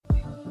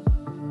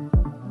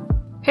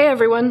Hey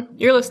everyone,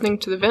 you're listening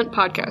to the Vint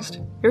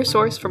Podcast, your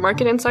source for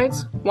market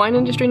insights, wine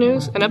industry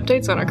news, and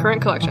updates on our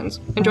current collections.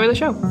 Enjoy the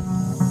show.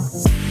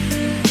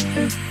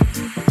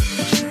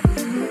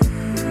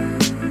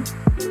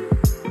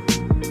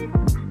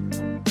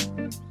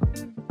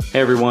 Hey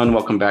everyone,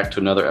 welcome back to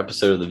another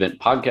episode of the Vint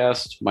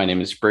Podcast. My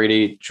name is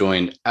Brady,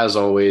 joined as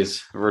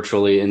always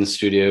virtually in the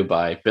studio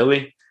by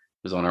Billy,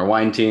 who's on our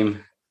wine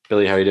team.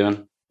 Billy, how are you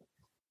doing?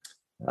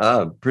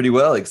 Pretty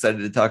well. Excited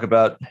to talk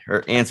about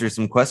or answer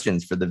some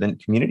questions for the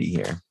Vint community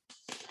here.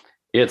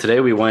 Yeah, today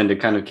we wanted to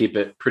kind of keep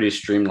it pretty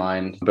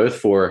streamlined, both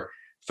for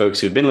folks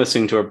who've been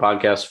listening to our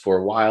podcast for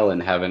a while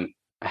and haven't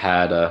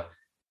had a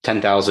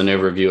 10,000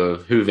 overview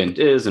of who Vint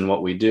is and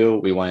what we do.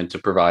 We wanted to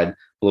provide a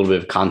little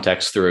bit of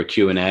context through a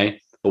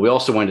Q&A, but we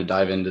also wanted to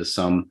dive into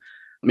some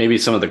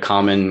of the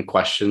common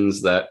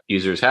questions that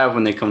users have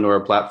when they come to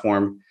our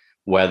platform,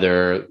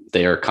 whether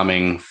they are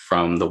coming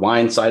from the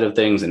wine side of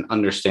things and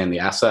understand the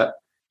asset,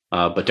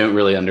 but don't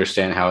really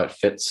understand how it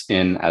fits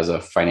in as a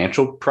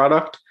financial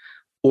product,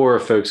 or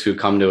folks who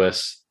come to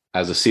us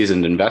as a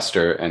seasoned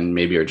investor and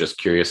maybe are just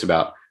curious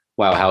about,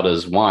 wow, how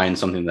does wine,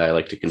 something that I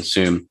like to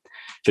consume,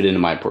 fit into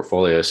my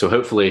portfolio? So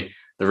hopefully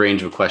the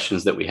range of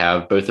questions that we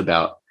have, both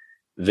about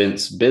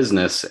Vint's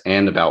business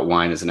and about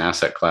wine as an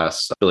asset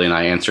class, Billy and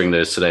I answering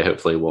those today,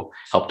 hopefully will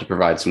help to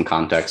provide some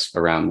context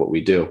around what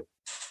we do.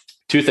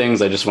 Two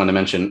things I just want to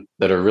mention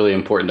that are really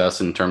important to us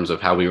in terms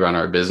of how we run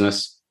our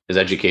business is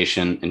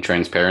education and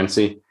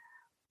transparency.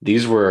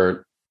 These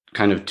were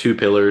kind of two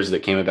pillars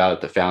that came about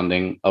at the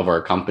founding of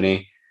our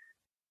company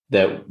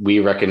that we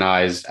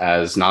recognized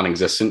as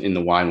non-existent in the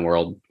wine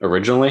world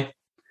originally,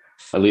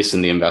 at least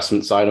in the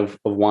investment side of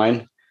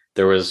wine.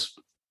 There was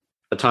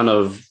a ton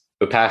of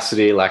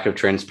opacity, lack of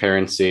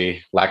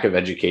transparency, lack of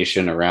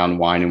education around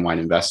wine and wine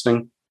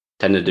investing.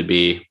 Tended to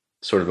be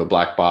sort of a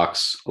black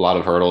box, a lot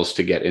of hurdles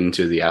to get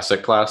into the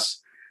asset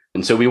class.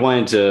 And so we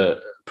wanted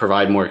to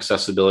provide more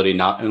accessibility,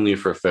 not only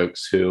for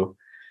folks who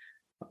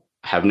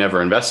have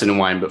never invested in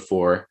wine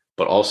before,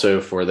 but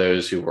also for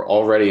those who were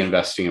already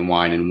investing in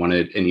wine and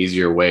wanted an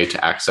easier way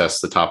to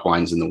access the top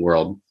wines in the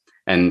world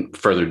and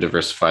further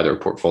diversify their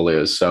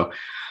portfolios. So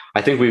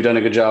I think we've done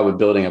a good job of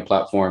building a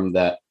platform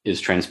that is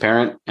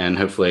transparent, and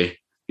hopefully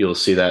you'll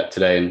see that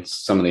today in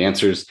some of the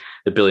answers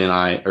that Billy and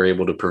I are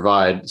able to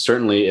provide.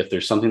 Certainly, if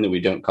there's something that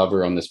we don't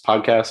cover on this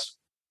podcast,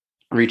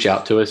 reach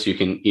out to us. You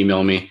can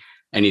email me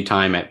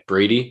anytime at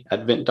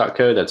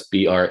brady@vint.co. That's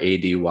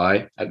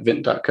BRADY@vint.co.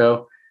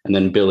 And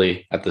then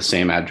Billy at the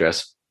same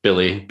address,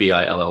 Billy,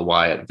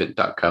 BILLY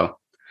 @vint.co.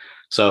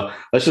 So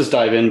let's just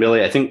dive in,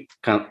 Billy. I think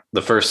kind of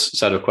the first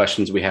set of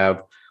questions we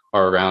have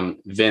are around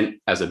Vint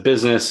as a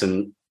business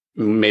and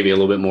maybe a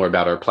little bit more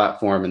about our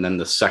platform. And then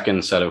the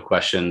second set of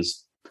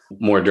questions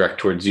more direct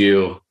towards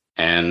you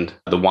and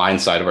the wine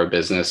side of our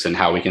business and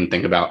how we can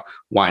think about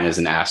wine as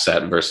an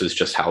asset versus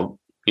just how,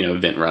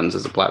 Vint runs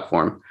as a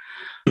platform.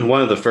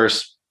 One of the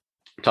first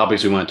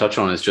topics we want to touch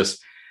on is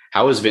just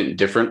how is Vint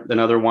different than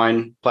other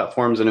wine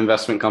platforms and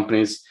investment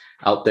companies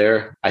out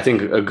there? I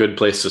think a good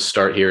place to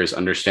start here is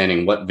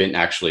understanding what Vint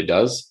actually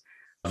does.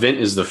 Vint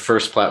is the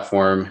first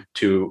platform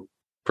to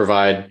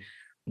provide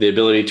the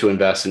ability to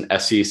invest in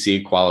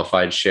SEC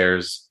qualified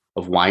shares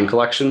of wine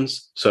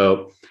collections.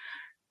 So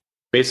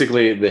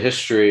basically, the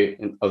history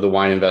of the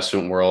wine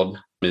investment world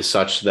is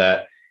such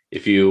that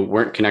if you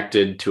weren't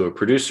connected to a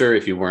producer,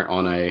 if you weren't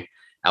on a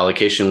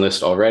allocation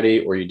list already,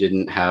 or you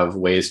didn't have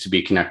ways to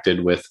be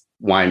connected with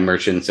wine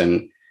merchants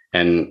and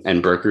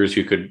brokers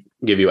who could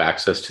give you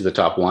access to the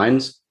top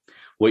wines,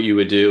 what you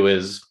would do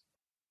is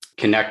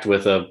connect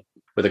with a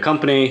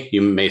company.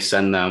 You may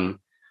send them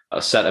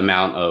a set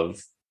amount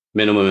of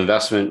minimum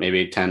investment,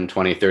 maybe $10,000,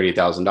 $20,000,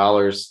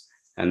 $30,000,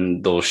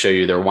 and they'll show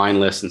you their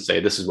wine list and say,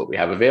 this is what we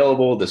have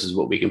available. This is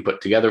what we can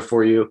put together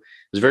for you.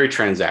 It's very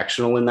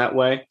transactional in that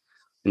way.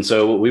 And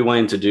so what we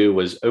wanted to do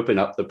was open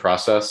up the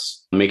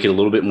process, make it a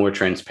little bit more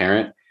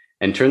transparent,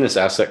 and turn this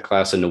asset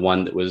class into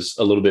one that was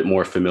a little bit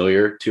more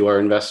familiar to our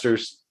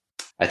investors.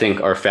 I think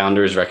our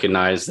founders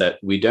recognize that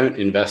we don't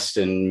invest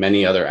in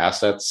many other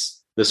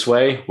assets this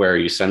way, where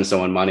you send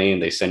someone money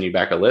and they send you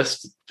back a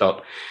list. It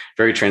felt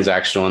very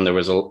transactional, and there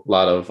was a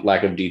lot of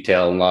lack of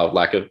detail and a lot of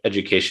lack of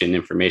education and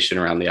information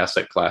around the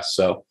asset class.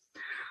 So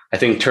I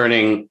think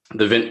turning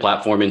the Vint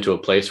platform into a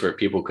place where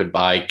people could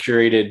buy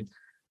curated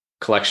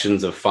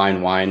collections of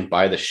fine wine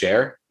by the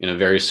share in a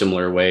very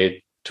similar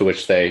way to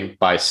which they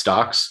buy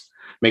stocks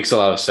makes a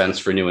lot of sense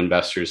for new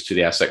investors to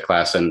the asset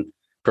class and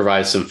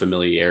provides some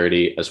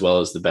familiarity as well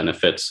as the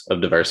benefits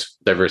of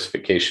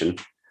diversification.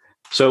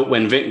 So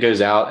when Vint goes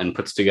out and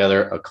puts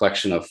together a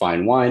collection of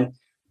fine wine,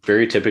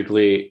 very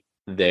typically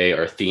they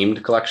are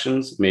themed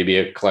collections, maybe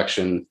a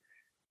collection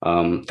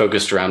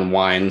focused around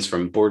wines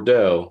from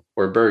Bordeaux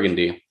or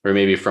Burgundy, or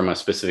maybe from a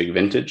specific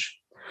vintage.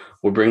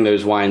 We'll bring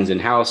those wines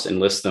in-house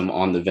and list them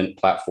on the Vint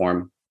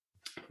platform.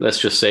 Let's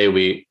just say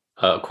we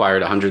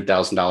acquired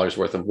 $100,000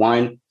 worth of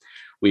wine.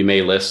 We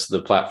may list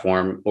the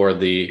platform or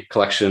the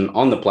collection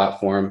on the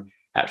platform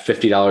at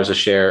 $50 a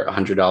share,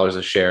 $100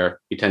 a share.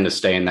 We tend to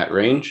stay in that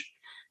range.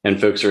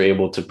 And folks are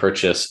able to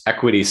purchase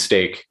equity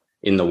stake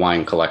in the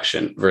wine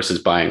collection versus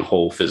buying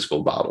whole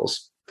physical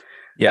bottles.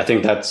 Yeah. I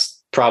think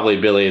that's probably,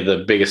 Billy,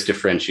 the biggest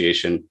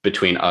differentiation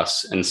between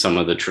us and some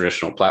of the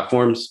traditional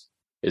platforms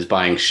is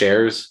buying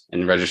shares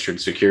and registered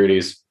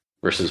securities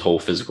versus whole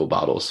physical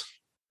bottles.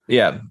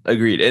 Yeah,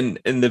 agreed.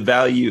 And the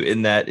value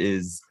in that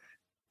is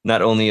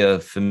not only a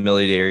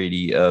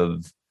familiarity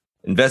of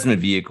investment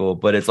vehicle,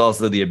 but it's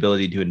also the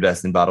ability to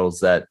invest in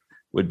bottles that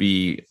would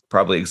be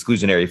probably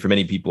exclusionary for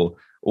many people,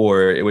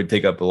 or it would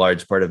take up a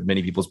large part of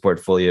many people's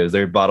portfolios.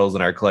 There are bottles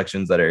in our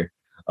collections that are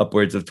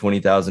upwards of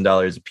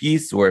 $20,000 a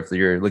piece, or if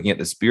you're looking at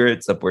the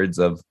spirits, upwards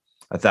of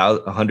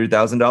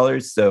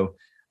 $100,000. So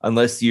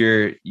unless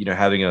you're,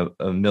 having a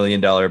 $1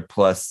 million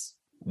plus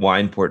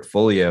wine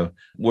portfolio,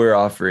 we're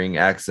offering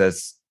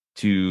access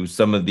to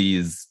some of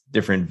these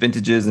different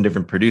vintages and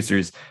different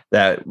producers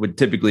that would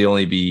typically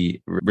only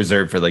be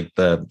reserved for like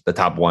the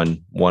top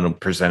 1%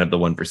 of the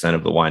 1%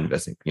 of the wine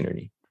investing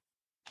community.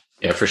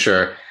 Yeah, for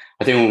sure.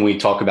 I think when we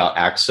talk about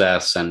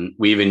access, and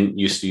we even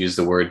used to use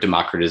the word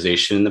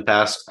democratization in the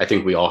past, I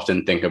think we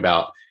often think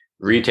about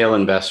retail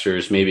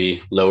investors,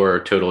 maybe lower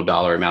total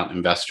dollar amount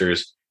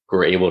investors who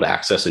are able to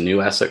access a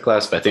new asset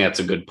class. But I think that's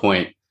a good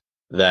point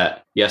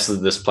that, yes,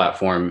 this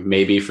platform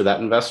may be for that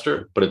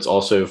investor, but it's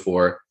also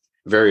for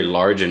very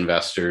large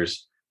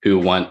investors who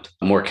want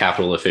more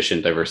capital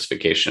efficient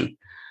diversification.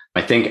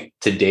 I think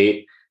to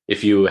date,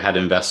 if you had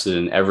invested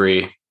in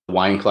every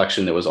wine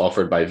collection that was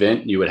offered by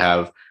Vint, you would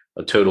have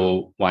a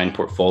total wine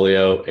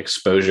portfolio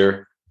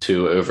exposure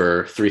to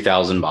over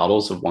 3,000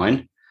 bottles of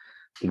wine.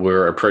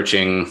 We're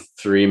approaching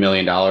 $3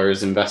 million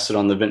invested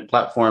on the Vint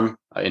platform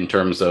in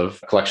terms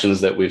of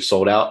collections that we've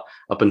sold out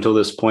up until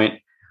this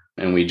point.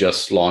 And we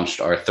just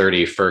launched our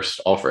 31st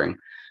offering.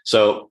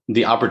 So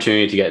the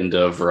opportunity to get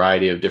into a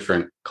variety of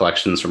different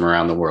collections from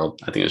around the world,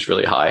 I think, is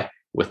really high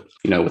with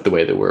the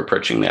way that we're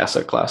approaching the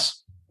asset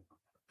class.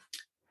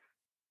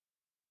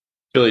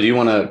 Billy, do you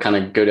want to kind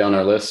of go down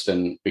our list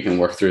and we can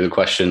work through the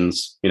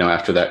questions,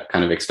 after that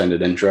kind of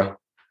extended intro?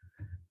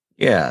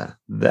 Yeah,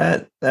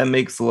 that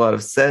makes a lot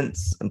of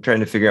sense. I'm trying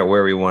to figure out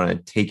where we want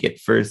to take it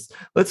first.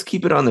 Let's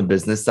keep it on the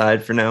business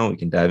side for now. We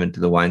can dive into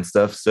the wine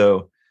stuff.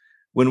 So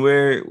when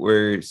we're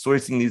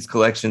sourcing these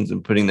collections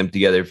and putting them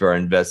together for our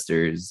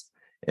investors,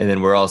 and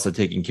then we're also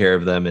taking care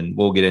of them, and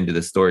we'll get into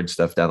the storage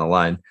stuff down the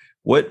line,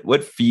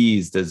 what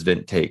fees does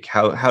Vint take?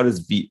 How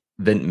does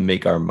Vint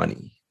make our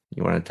money?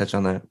 You want to touch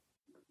on that?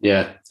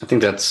 Yeah, I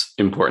think that's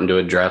important to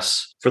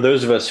address. For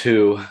those of us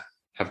who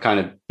have kind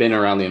of been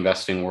around the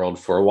investing world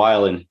for a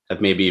while and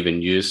have maybe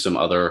even used some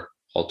other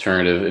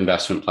alternative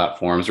investment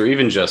platforms, or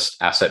even just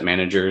asset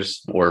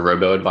managers or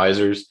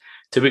robo-advisors,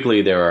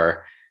 typically there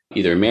are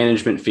either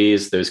management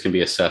fees, those can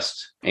be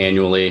assessed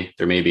annually.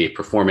 There may be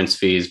performance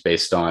fees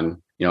based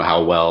on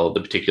how well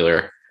the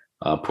particular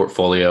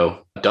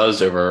portfolio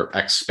does over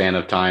X span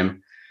of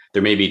time.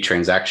 There may be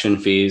transaction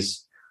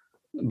fees,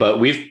 but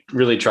we've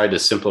really tried to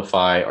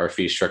simplify our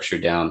fee structure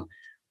down.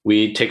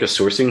 We take a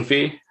sourcing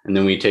fee, and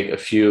then we take a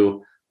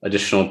few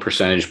additional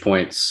percentage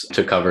points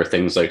to cover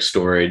things like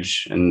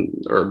storage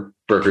or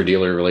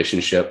broker-dealer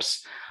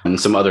relationships and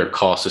some other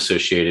costs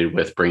associated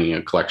with bringing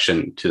a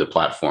collection to the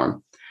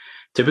platform.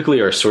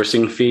 Typically, our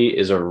sourcing fee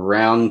is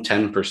around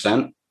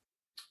 10%.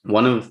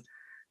 One of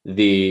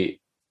the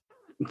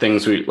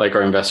things we like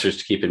our investors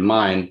to keep in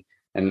mind,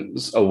 and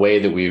a way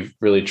that we've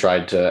really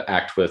tried to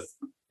act with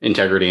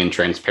integrity and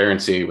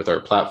transparency with our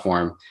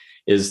platform,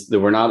 is that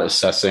we're not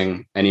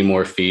assessing any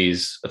more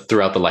fees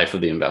throughout the life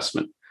of the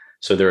investment.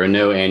 So there are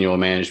no annual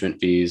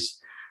management fees.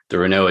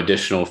 There are no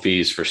additional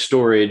fees for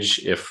storage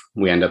if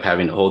we end up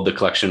having to hold the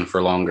collection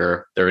for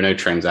longer. There are no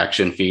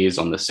transaction fees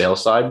on the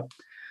sales side.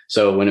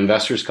 So when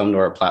investors come to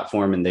our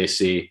platform and they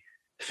see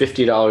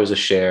 $50 a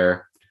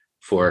share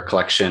for a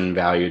collection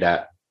valued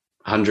at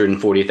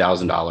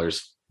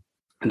 $140,000,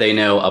 they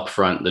know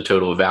upfront the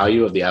total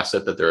value of the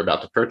asset that they're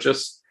about to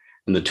purchase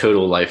and the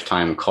total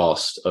lifetime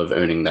cost of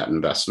owning that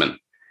investment.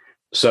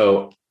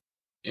 So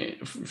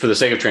for the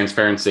sake of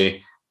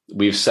transparency,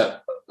 we've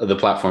set the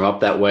platform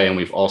up that way. And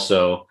we've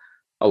also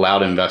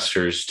allowed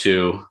investors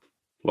to,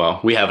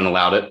 well, we haven't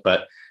allowed it,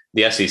 but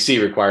the SEC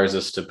requires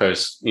us to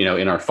post,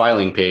 in our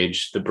filing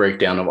page, the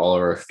breakdown of all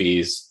of our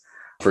fees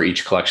for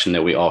each collection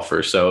that we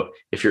offer. So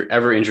if you're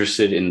ever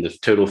interested in the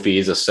total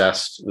fees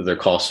assessed, their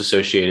costs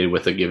associated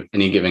with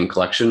any given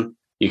collection,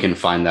 you can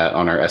find that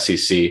on our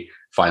SEC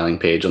filing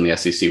page on the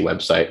SEC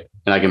website.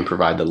 And I can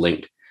provide the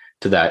link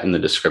to that in the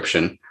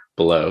description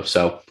below.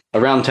 So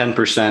around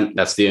 10%,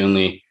 that's the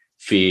only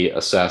fee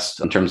assessed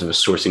in terms of a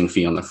sourcing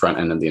fee on the front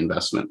end of the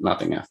investment,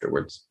 nothing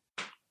afterwards.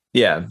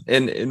 Yeah.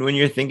 And when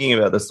you're thinking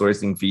about the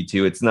sourcing fee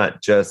too, it's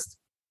not just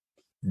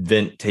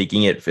Vint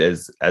taking it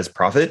as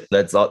profit.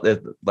 That's all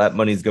that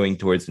money's going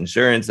towards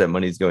insurance, that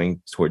money's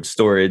going towards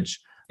storage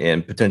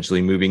and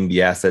potentially moving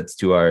the assets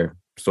to our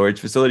storage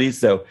facilities.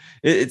 So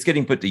it's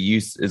getting put to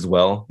use as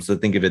well. So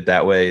think of it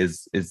that way,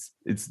 is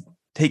it's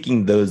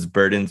taking those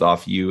burdens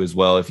off you as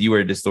well. If you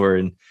were to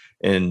store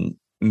and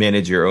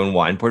manage your own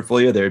wine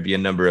portfolio, there would be a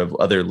number of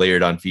other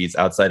layered on fees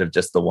outside of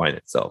just the wine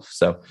itself.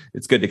 So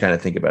it's good to kind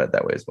of think about it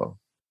that way as well.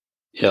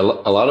 Yeah,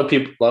 a lot of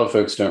people, a lot of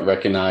folks don't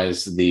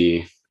recognize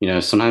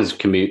sometimes it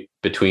can be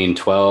between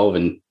 12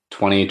 and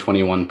 20,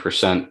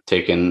 21%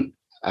 taken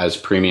as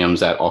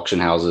premiums at auction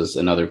houses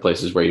and other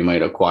places where you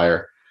might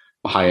acquire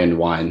high-end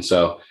wine.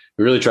 So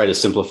we really try to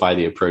simplify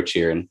the approach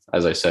here. And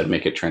as I said,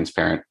 make it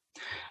transparent.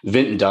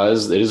 Vint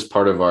it is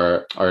part of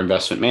our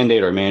investment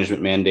mandate, our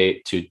management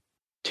mandate, to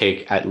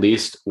take at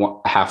least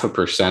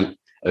 0.5%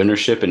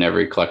 ownership in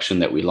every collection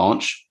that we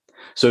launch.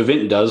 So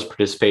Vint does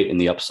participate in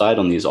the upside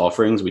on these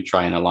offerings. We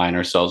try and align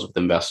ourselves with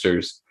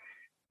investors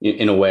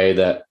in a way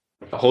that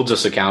holds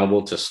us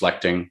accountable to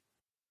selecting,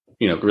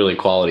 really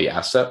quality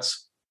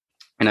assets.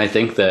 And I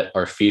think that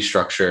our fee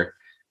structure,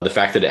 the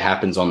fact that it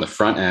happens on the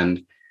front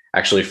end,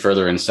 actually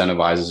further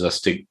incentivizes us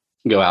to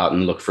go out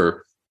and look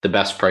for the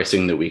best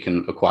pricing that we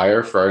can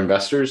acquire for our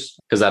investors,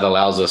 because that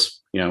allows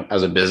us,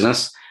 as a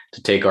business,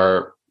 to take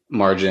our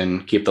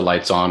margin, keep the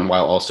lights on,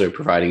 while also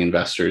providing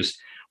investors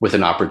with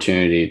an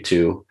opportunity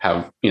to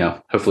have,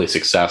 hopefully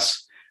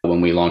success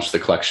when we launch the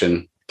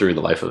collection through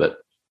the life of it.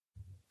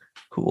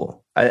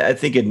 Cool. I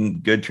think a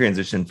good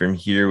transition from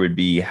here would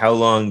be, how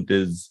long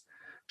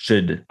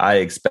should I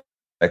expect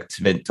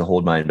Vint to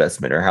hold my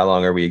investment, or how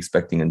long are we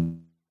expecting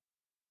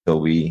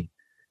until we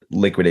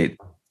liquidate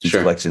these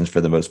collections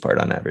for the most part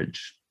on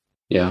average?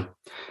 Yeah.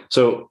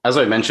 So as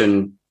I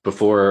mentioned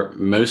before,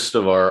 most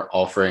of our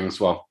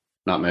offerings, well,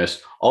 not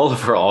most, all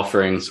of our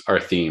offerings are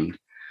themed.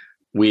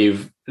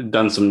 We've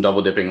done some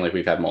double dipping, like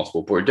we've had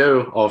multiple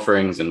Bordeaux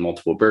offerings and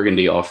multiple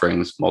Burgundy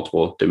offerings,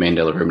 multiple Domaine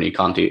de la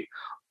Romanée-Conti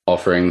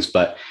offerings,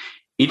 but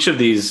each of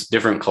these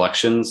different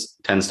collections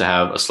tends to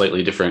have a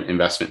slightly different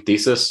investment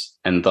thesis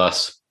and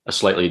thus a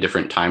slightly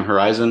different time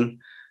horizon,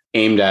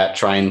 aimed at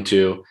trying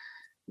to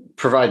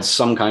provide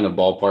some kind of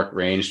ballpark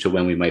range to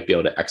when we might be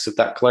able to exit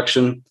that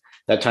collection.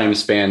 That time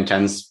span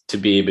tends to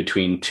be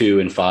between 2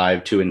 and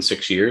 5, 2 and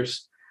 6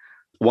 years.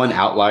 One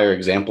outlier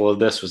example of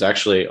this was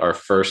actually our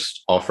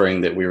first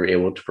offering that we were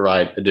able to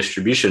provide a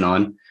distribution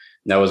on.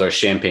 That was our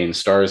Champagne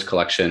Stars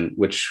collection,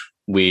 which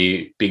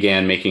we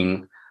began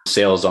making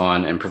sales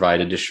on and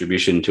provide a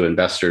distribution to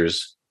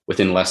investors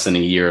within less than a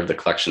year of the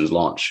collection's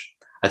launch.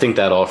 I think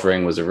that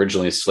offering was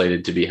originally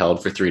slated to be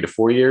held for 3 to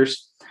 4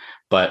 years,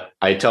 but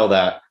I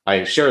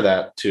share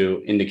that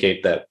to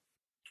indicate that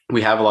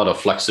we have a lot of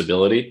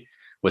flexibility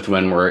with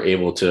when we're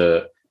able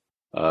to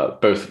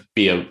both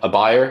be a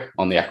buyer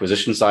on the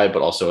acquisition side,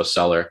 but also a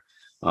seller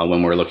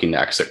when we're looking to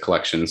exit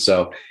collections.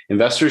 So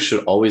investors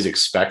should always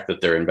expect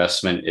that their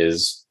investment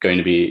is going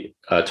to be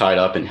tied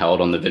up and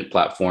held on the Vint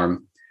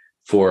platform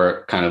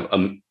for kind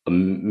of a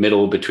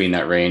middle between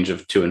that range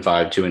of 2 and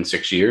 5, 2 and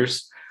 6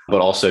 years, but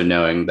also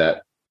knowing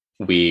that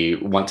we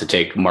want to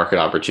take market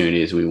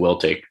opportunities. We will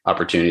take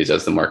opportunities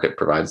as the market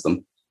provides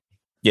them.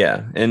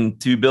 Yeah.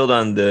 And to build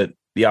on the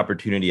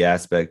opportunity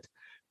aspect,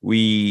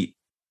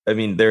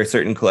 there are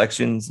certain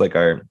collections like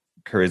our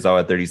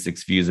Kurosawa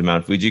 36 Views of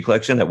Mount Fuji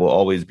collection that will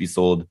always be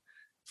sold,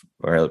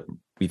 or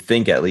we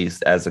think at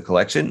least, as a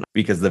collection,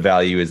 because the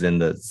value is in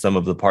the sum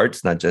of the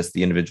parts, not just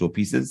the individual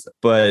pieces.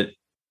 But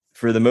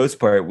for the most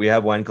part, we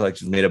have wine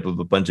collections made up of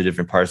a bunch of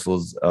different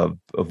parcels of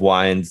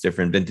wines,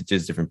 different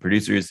vintages, different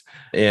producers.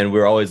 And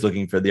we're always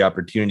looking for the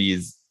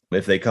opportunities,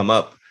 if they come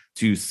up,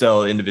 to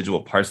sell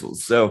individual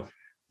parcels. So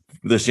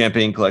the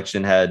Champagne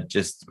collection had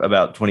just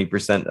about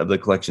 20% of the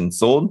collection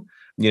sold.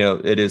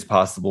 It is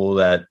possible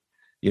that,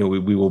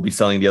 we will be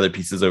selling the other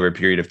pieces over a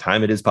period of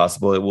time. It is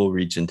possible it will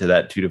reach into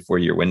that 2 to 4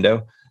 year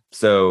window.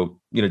 So,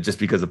 just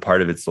because a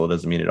part of it's sold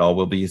doesn't mean it all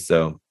will be.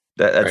 So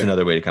that's right.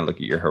 Another way to kind of look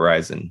at your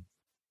horizon.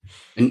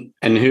 And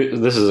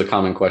this is a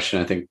common question,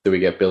 I think, that we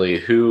get, Billy.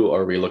 Who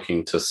are we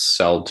looking to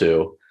sell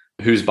to?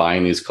 Who's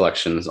buying these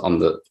collections on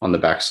the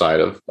backside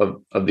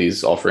of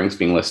these offerings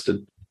being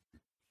listed?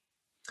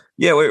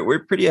 Yeah,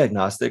 we're pretty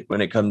agnostic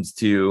when it comes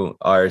to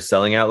our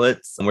selling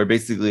outlets. And we're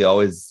basically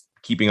always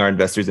keeping our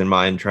investors in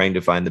mind, trying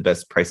to find the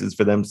best prices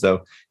for them.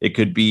 So it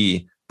could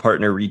be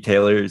partner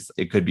retailers.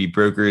 It could be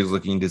brokers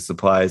looking to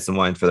supply some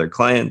wine for their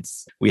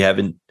clients. We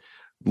haven't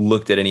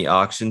looked at any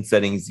auction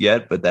settings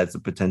yet, but that's a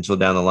potential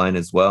down the line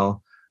as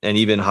well. And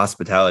even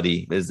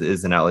hospitality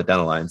is an outlet down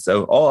the line.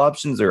 So all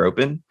options are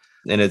open.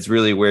 And it's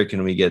really, where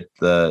can we get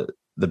the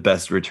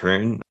best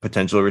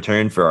potential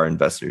return for our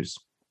investors?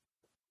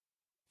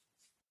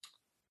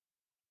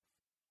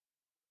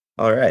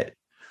 All right.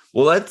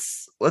 Well,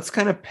 let's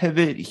kind of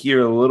pivot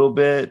here a little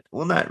bit.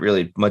 Well, not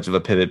really much of a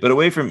pivot, but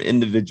away from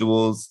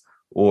individuals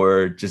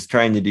or just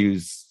trying to do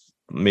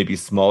maybe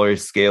smaller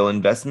scale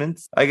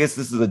investments. I guess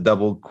this is a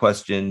double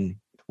question.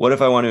 What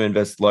if I want to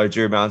invest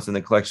larger amounts in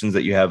the collections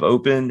that you have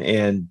open?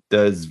 And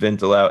does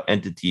Vint allow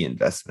entity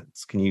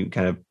investments? Can you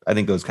I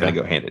think those kind of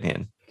go hand in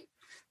hand.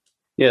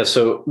 Yeah,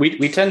 so we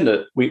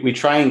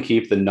try and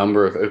keep the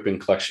number of open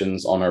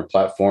collections on our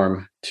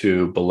platform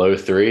to below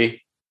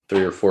 3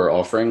 or 4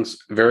 offerings.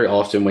 Very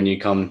often when you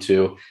come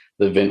to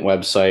the Vint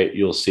website,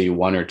 you'll see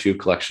 1 or 2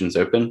 collections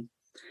open.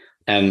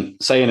 And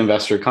say an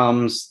investor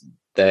comes,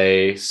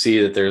 they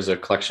see that there's a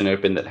collection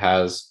open that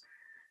has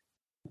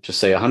just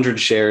say 100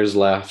 shares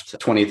left,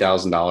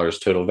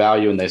 $20,000 total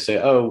value. And they say,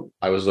 oh,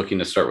 I was looking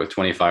to start with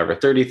 $25,000 or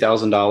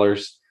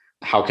 $30,000.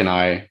 How can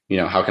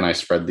I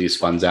spread these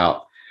funds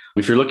out?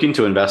 If you're looking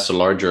to invest a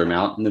larger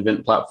amount in the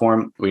Vint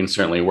platform, we can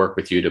certainly work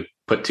with you to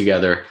put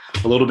together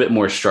a little bit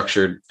more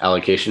structured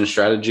allocation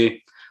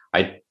strategy.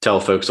 I tell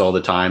folks all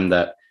the time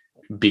that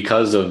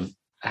because of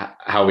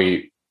how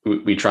we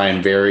try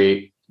and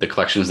vary the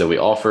collections that we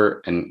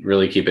offer and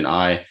really keep an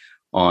eye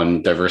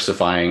on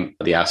diversifying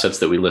the assets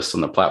that we list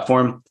on the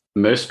platform,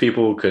 most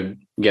people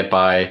could get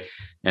by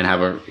and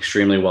have an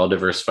extremely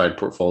well-diversified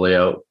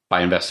portfolio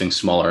by investing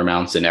smaller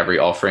amounts in every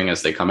offering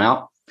as they come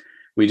out.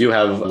 We do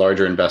have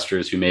larger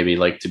investors who maybe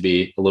like to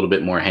be a little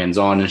bit more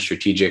hands-on and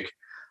strategic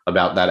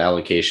about that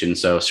allocation.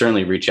 So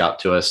certainly reach out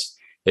to us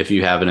if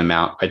you have an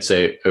amount, I'd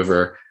say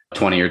over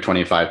 20 or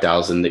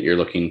 25,000 that you're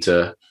looking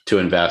to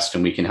invest,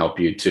 and we can help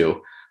you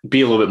to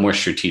be a little bit more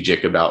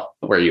strategic about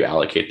where you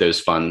allocate those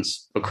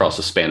funds across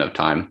a span of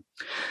time.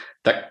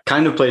 That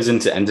kind of plays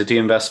into entity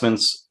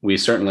investments. We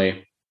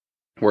certainly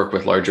work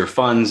with larger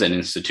funds and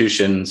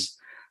institutions,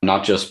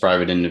 not just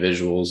private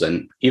individuals,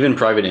 and even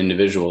private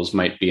individuals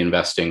might be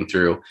investing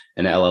through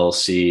an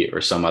LLC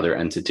or some other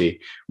entity.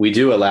 We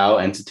do allow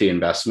entity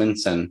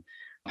investments, and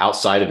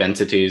outside of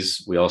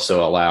entities, we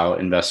also allow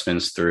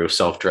investments through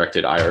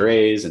self-directed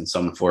IRAs and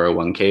some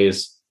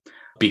 401ks.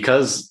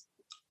 Because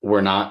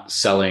we're not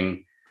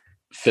selling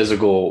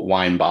physical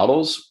wine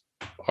bottles,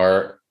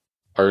 our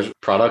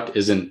product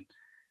isn't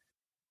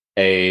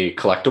a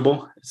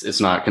collectible. It's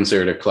not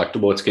considered a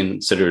collectible. It's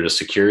considered a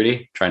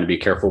security. Trying to be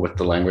careful with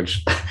the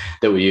language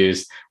that we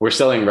use. We're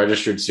selling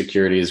registered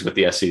securities with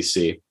the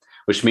SEC,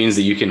 which means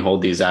that you can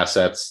hold these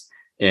assets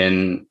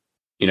in,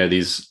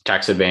 these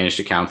tax advantaged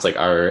accounts like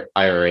our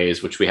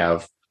IRAs, which we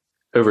have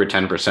over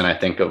 10%, I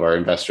think, of our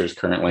investors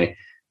currently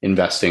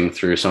investing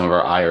through some of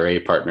our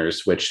IRA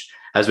partners, which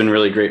has been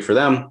really great for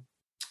them.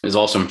 Is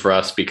awesome for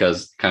us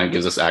because it kind of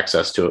gives us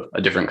access to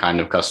a different kind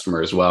of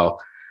customer as well.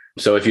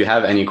 So if you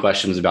have any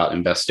questions about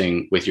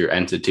investing with your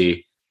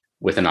entity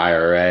with an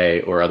IRA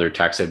or other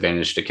tax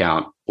advantaged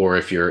account, or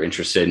if you're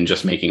interested in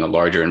just making a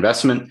larger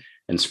investment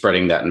and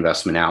spreading that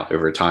investment out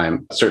over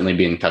time, certainly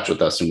be in touch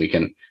with us and we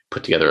can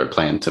put together a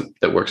plan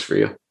that works for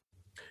you.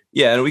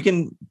 Yeah, and we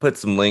can put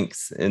some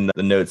links in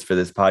the notes for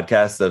this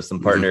podcast of some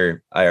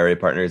partner IRA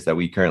partners that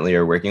we currently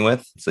are working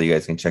with, so you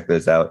guys can check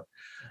those out.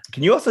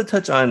 Can you also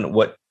touch on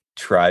what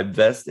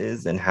TribeVest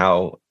is and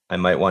how I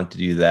might want to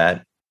do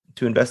that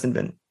to invest in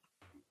Vint?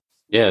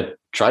 Yeah,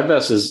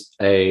 TribeVest is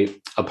a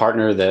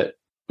partner that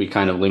we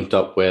kind of linked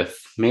up with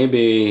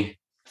maybe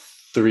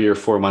 3 or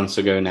 4 months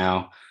ago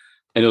now.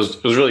 And it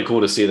was really cool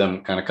to see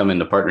them kind of come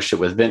into partnership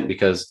with Vint,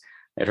 because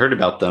I'd heard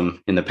about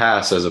them in the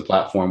past as a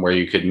platform where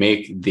you could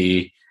make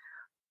the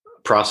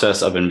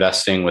process of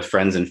investing with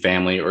friends and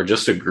family or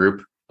just a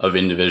group of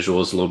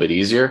individuals a little bit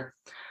easier.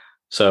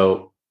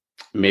 So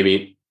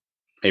maybe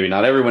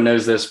not everyone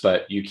knows this,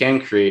 but you can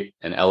create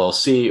an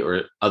LLC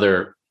or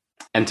other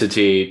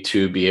entity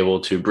to be able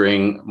to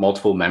bring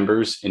multiple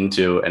members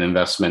into an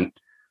investment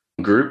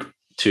group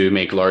to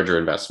make larger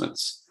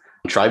investments.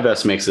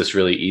 TribeVest makes this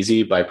really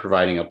easy by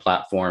providing a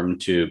platform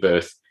to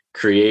both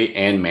create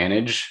and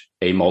manage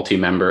a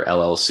multi-member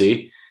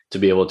LLC to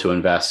be able to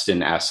invest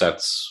in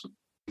assets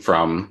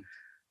from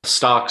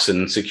stocks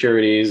and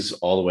securities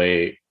all the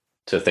way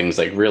to things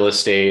like real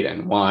estate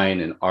and wine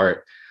and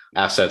art,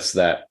 assets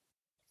that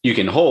you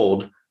can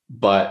hold,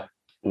 but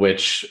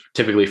which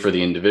typically for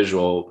the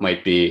individual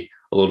might be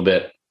a little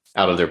bit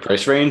out of their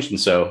price range. And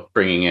so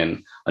bringing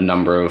in a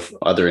number of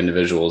other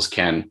individuals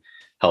can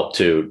help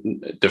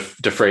to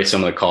defray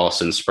some of the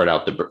costs and spread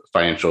out the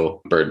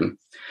financial burden.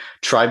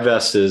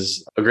 TribeVest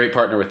is a great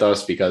partner with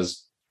us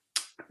because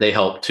they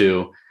help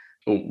to,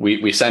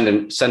 we send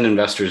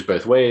investors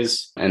both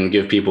ways and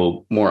give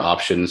people more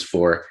options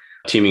for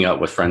teaming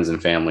up with friends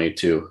and family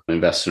to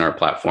invest in our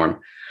platform.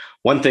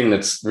 One thing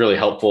that's really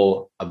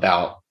helpful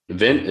about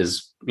Vint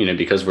is,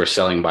 because we're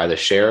selling by the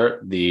share,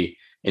 the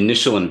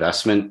initial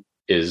investment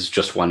is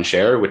just one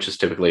share, which is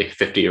typically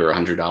 $50 or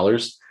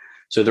 $100.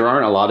 So there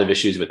aren't a lot of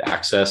issues with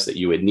access that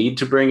you would need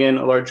to bring in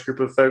a large group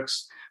of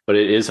folks, but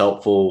it is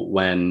helpful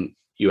when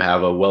you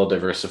have a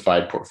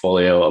well-diversified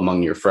portfolio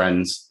among your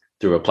friends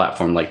through a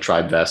platform like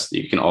TribeVest that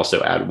you can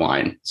also add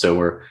wine. So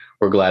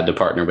we're glad to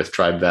partner with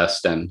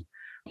TribeVest. And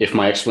if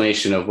my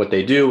explanation of what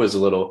they do was a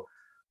little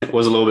bit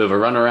of a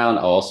runaround,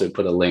 I'll also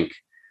put a link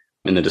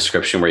in the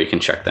description where you can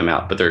check them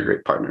out, but they're a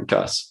great partner to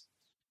us.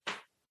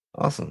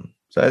 Awesome.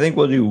 So I think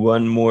we'll do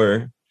one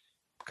more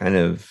kind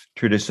of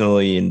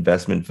traditionally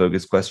investment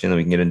focused question, then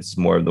we can get into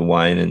some more of the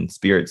wine and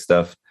spirit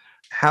stuff.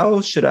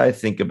 How should I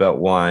think about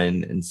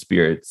wine and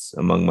spirits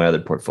among my other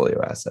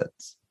portfolio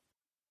assets?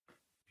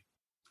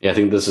 Yeah, I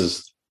think this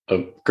is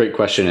a great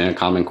question and a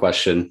common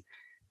question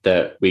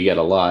that we get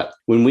a lot.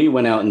 When we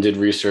went out and did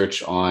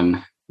research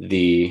on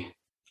the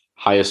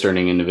highest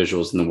earning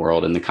individuals in the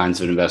world and the kinds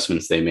of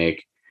investments they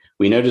make,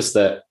 we noticed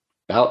that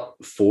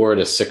about 4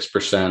 to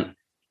 6%,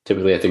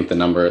 typically I think the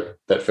number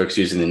that folks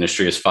use in the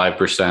industry is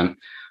 5%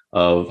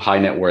 of high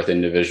net worth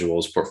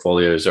individuals'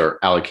 portfolios are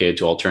allocated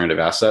to alternative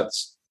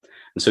assets.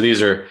 And so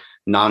these are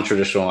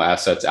non-traditional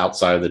assets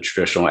outside of the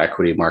traditional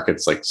equity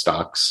markets like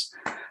stocks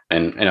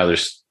and other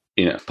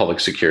public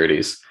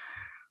securities.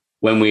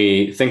 When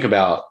we think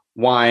about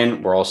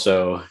wine, we're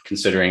also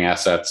considering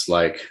assets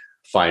like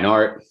fine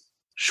art,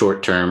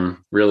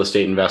 short-term real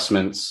estate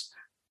investments,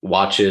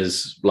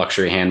 watches,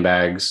 luxury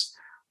handbags,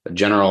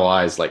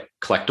 generalized like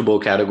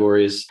collectible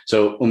categories.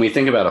 So when we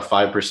think about a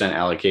 5%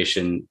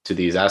 allocation to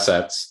these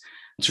assets,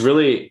 it's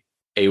really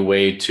a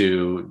way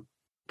to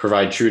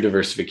provide true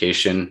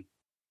diversification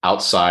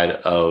outside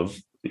of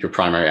your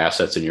primary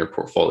assets in your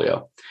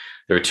portfolio.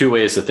 There are two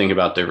ways to think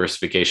about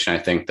diversification, I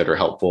think, that are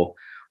helpful.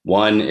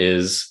 One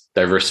is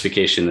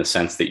diversification in the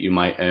sense that you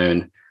might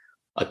own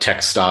a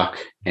tech stock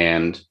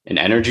and an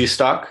energy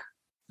stock.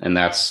 And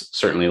that's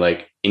certainly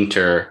like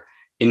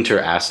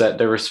inter-asset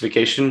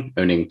diversification,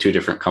 owning two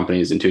different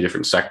companies in two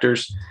different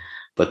sectors.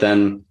 But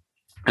then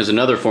there's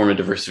another form of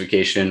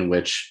diversification,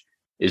 which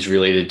is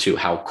related to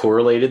how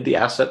correlated the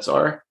assets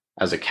are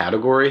as a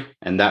category.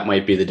 And that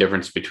might be the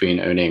difference between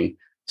owning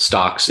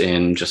stocks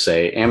in, just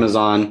say,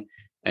 Amazon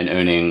and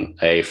owning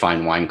a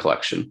fine wine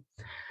collection.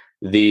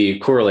 The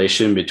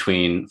correlation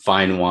between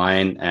fine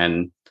wine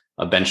and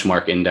a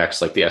benchmark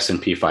index like the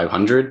S&P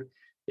 500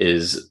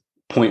 is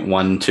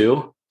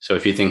 0.12. So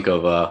if you think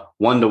of a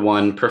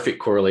one-to-one perfect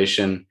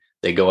correlation,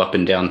 they go up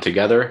and down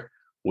together,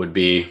 would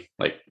be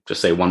like,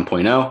 just say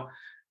 1.0.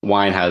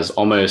 Wine has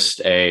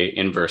almost a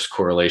inverse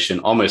correlation,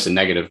 almost a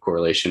negative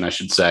correlation, I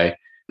should say,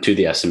 to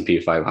the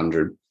S&P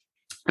 500.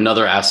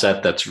 Another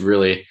asset that's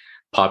really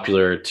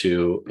popular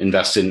to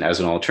invest in as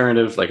an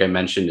alternative, like I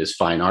mentioned, is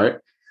fine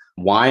art.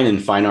 Wine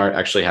and fine art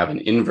actually have an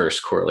inverse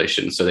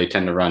correlation. So they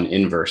tend to run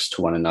inverse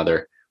to one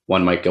another.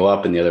 One might go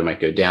up and the other might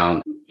go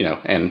down,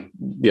 and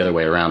the other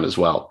way around as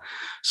well.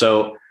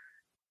 So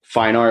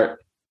fine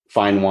art,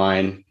 fine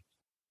wine,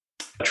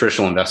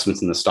 traditional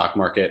investments in the stock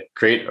market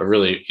create a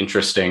really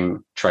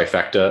interesting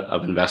trifecta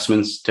of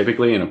investments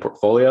typically in a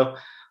portfolio.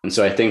 And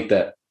so I think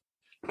that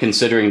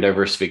considering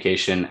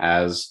diversification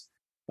as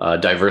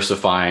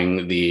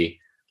diversifying the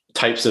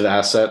types of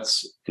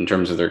assets in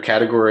terms of their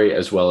category,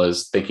 as well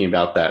as thinking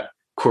about that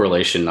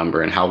correlation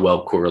number and how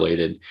well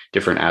correlated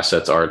different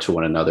assets are to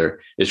one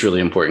another is really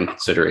important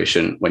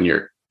consideration when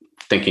you're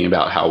thinking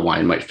about how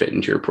wine might fit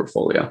into your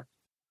portfolio.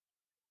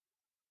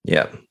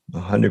 Yeah,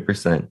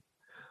 100%.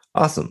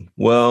 Awesome.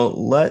 Well,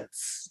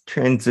 let's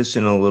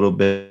transition a little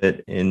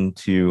bit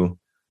into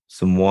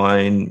some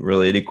wine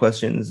related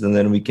questions, and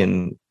then we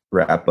can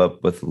wrap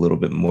up with a little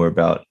bit more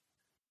about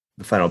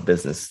the final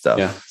business stuff.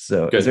 Yeah,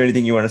 so good. Is there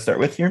anything you want to start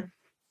with here?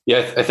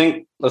 Yeah, I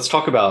think let's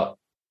talk about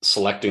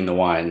selecting the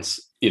wines.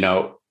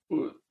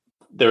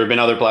 There have been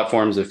other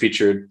platforms that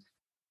featured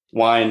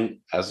wine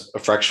as a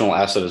fractional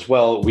asset as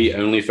well. We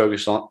only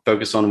focus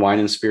on wine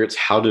and spirits.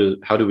 How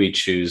do we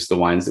choose the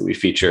wines that we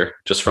feature,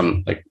 just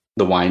from like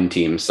the wine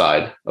team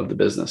side of the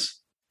business?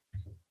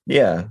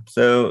 Yeah.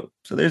 So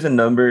there's a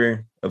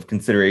number of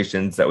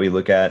considerations that we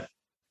look at.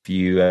 If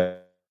you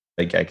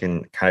I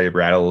can kind of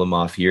rattle them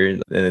off here,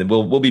 and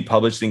we'll be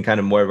publishing kind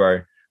of more of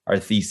our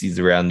theses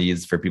around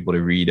these for people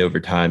to read over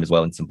time as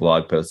well in some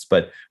blog posts.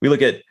 But we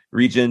look at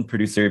region,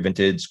 producer,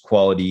 vintage,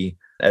 quality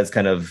as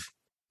kind of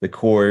the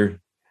core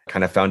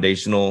kind of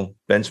foundational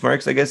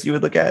benchmarks, I guess you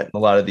would look at. A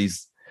lot of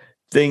these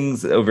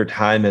things over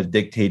time have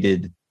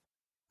dictated,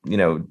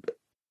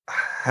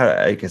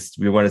 I guess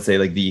we want to say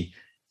like the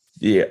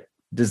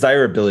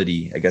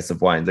desirability, I guess,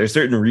 of wines. There are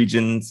certain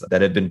regions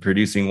that have been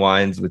producing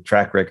wines with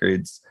track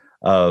records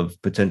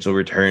of potential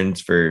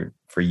returns for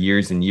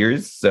years and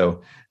years.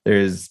 So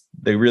there's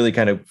the really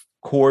kind of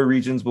core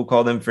regions, we'll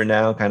call them for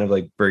now, kind of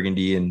like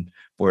Burgundy and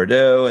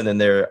Bordeaux. And then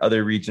there are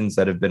other regions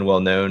that have been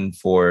well known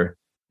for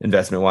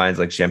investment wines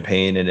like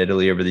Champagne in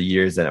Italy over the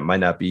years, and it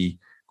might not be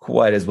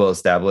quite as well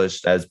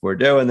established as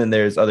Bordeaux. And then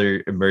there's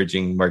other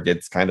emerging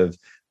markets. Kind of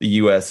the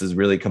US has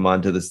really come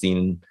onto the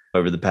scene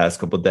over the past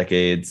couple of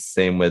decades.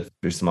 Same with,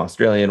 there's some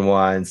Australian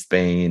wines,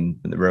 Spain,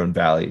 and the Rhone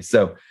Valley.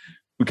 So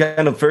we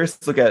kind of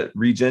first look at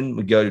region.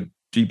 We go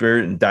deeper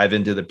and dive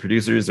into the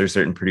producers. There are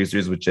certain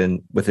producers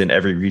within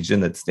every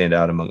region that stand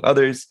out among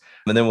others.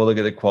 And then we'll look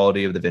at the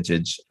quality of the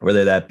vintage,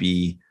 whether that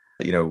be,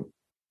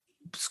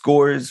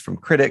 scores from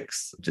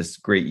critics,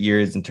 just great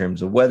years in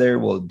terms of weather.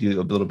 We'll do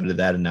a little bit of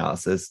that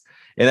analysis.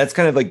 And that's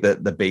kind of like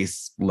the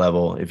base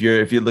level. If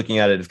you're looking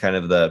at it as kind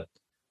of the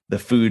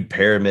food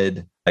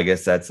pyramid, I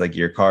guess that's like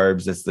your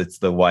carbs. It's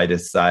the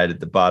widest side at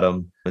the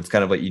bottom. It's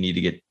kind of what you need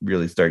to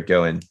really start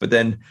going. But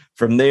then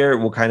from there,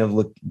 we'll kind of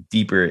look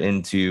deeper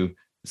into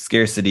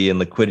scarcity and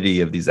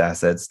liquidity of these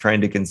assets,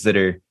 trying to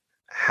consider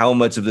how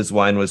much of this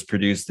wine was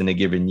produced in a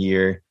given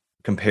year,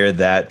 compare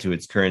that to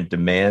its current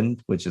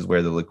demand, which is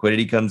where the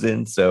liquidity comes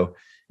in. So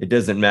it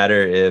doesn't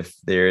matter if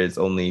there is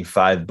only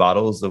 5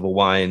 bottles of a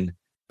wine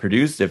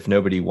produced. If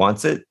nobody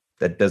wants it,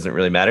 that doesn't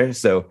really matter.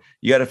 So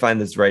you got to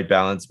find this right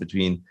balance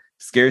between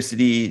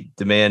scarcity,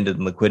 demand,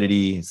 and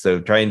liquidity. So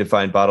trying to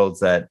find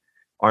bottles that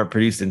aren't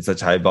produced in such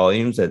high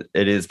volumes that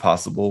it is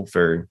possible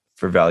for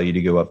value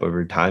to go up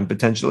over time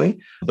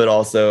potentially, but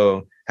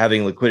also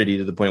having liquidity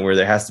to the point where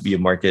there has to be a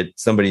market.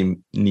 Somebody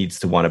needs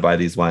to want to buy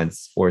these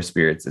wines or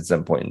spirits at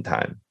some point in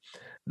time.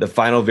 The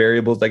final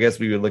variables, I guess,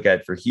 we would look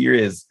at for here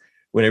is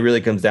when it really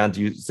comes down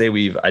to, say,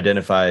 we've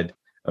identified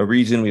a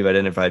region, we've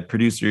identified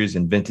producers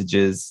and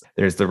vintages,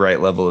 there's the right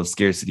level of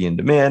scarcity and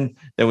demand.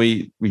 Then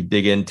we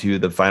dig into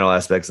the final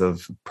aspects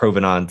of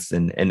provenance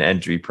and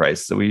entry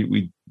price. So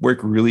we work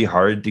really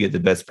hard to get the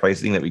best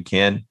pricing that we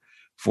can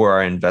for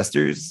our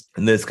investors.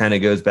 And this kind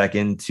of goes back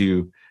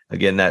into,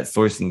 again, that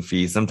sourcing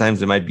fee.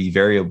 Sometimes it might be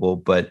variable,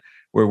 but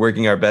we're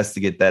working our best to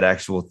get that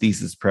actual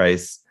thesis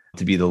price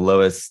to be the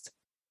lowest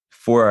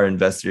for our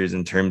investors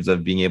in terms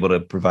of being able to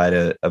provide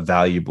a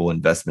valuable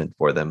investment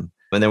for them.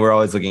 And then we're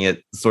always looking at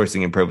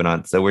sourcing and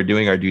provenance. So we're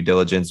doing our due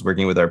diligence,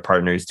 working with our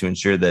partners to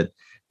ensure that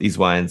these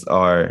wines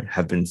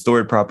have been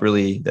stored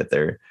properly, that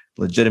they're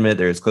legitimate,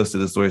 they're as close to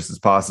the source as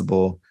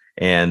possible,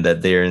 and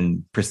that they're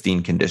in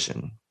pristine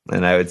condition.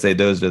 And I would say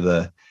those are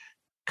the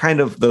kind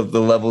of the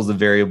levels of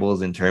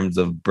variables in terms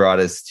of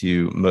broadest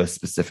to most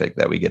specific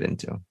that we get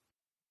into.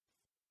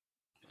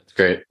 That's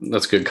great.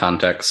 That's good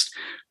context.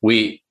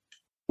 We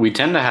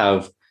tend to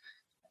have,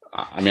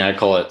 I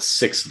call it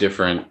 6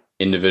 different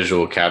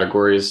individual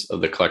categories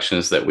of the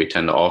collections that we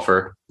tend to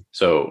offer.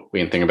 So we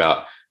can think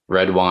about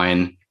red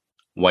wine,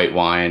 white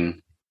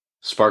wine,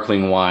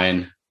 sparkling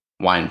wine,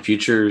 wine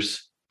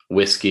futures,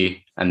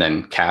 whiskey, and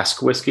then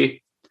cask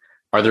whiskey.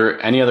 Are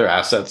there any other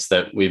assets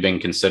that we've been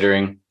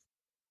considering,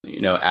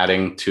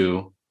 adding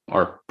to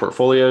our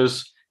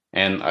portfolios?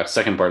 And a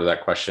second part of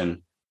that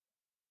question,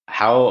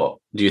 how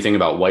do you think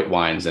about white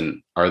wines,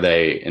 and are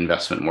they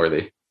investment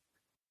worthy?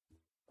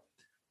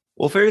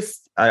 Well,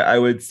 first, I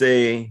would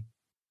say,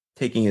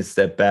 taking a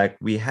step back,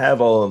 we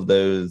have all of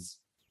those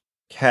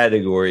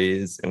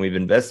categories and we've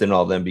invested in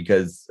all of them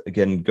because,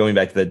 again, going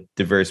back to the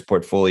diverse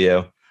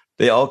portfolio,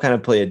 they all kind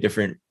of play a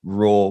different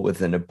role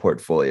within a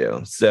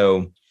portfolio.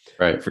 So,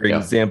 right, for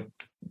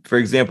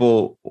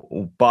example,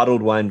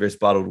 bottled wine versus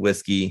bottled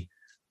whiskey,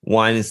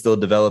 wine is still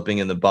developing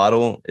in the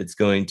bottle. It's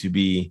going to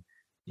be,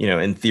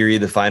 in theory,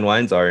 the fine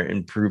wines are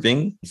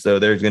improving. So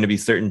there's going to be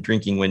certain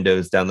drinking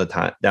windows down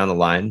the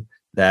line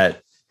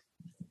that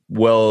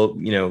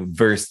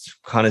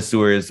versed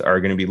connoisseurs are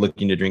going to be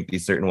looking to drink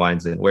these certain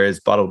wines in. Whereas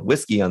bottled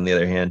whiskey, on the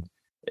other hand,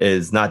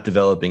 is not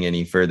developing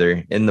any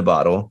further in the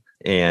bottle.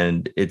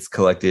 And it's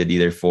collected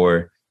either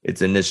for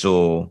its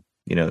initial,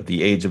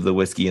 the age of the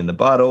whiskey in the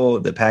bottle,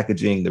 the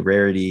packaging, the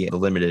rarity, the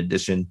limited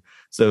edition.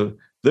 So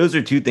those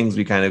are 2 things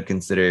we kind of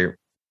consider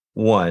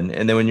one.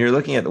 And then when you're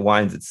looking at the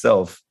wines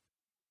itself,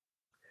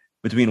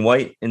 between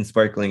white and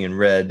sparkling and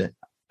red,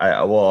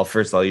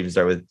 first I'll even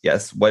start with,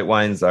 yes, white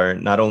wines are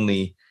not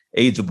only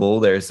ageable.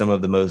 They're some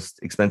of the most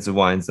expensive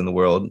wines in the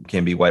world,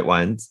 can be white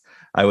wines.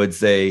 I would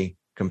say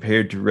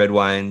compared to red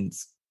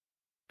wines,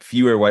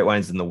 fewer white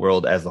wines in the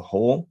world as a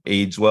whole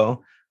age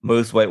well.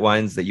 Most white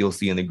wines that you'll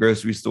see in the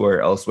grocery store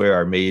or elsewhere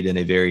are made in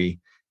a very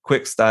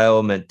quick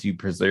style, meant to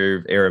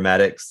preserve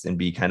aromatics and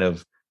be kind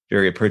of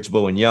very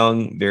approachable when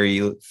young.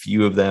 Very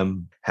few of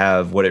them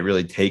have what it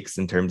really takes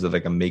in terms of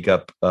like a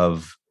makeup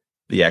of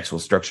the actual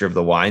structure of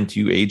the wine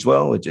to age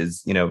well, which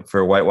is,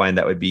 for a white wine,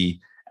 that would be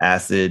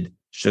acid,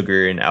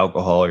 sugar, and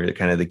alcohol are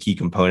kind of the key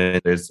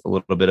component. There's a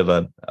little bit of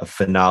a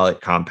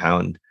phenolic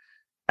compound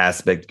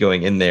aspect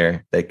going in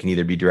there that can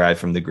either be derived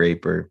from the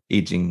grape or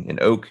aging in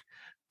oak.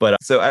 But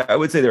so I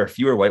would say there are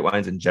fewer white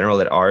wines in general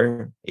that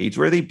are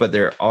age-worthy, but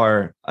there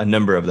are a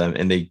number of them,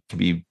 and they can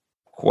be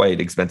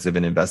quite expensive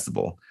and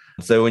investable.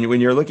 So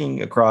when you're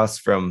looking across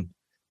from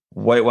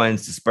white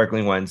wines to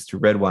sparkling wines to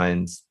red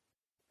wines,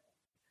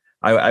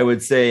 I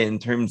would say in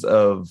terms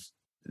of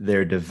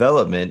their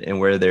development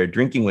and where their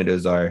drinking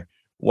windows are,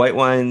 white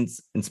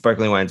wines and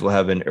sparkling wines will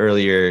have an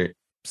earlier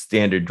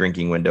standard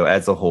drinking window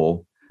as a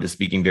whole, just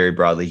speaking very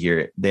broadly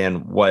here,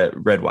 than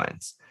red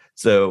wines.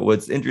 So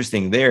what's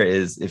interesting there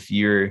is if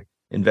you're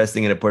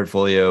investing in a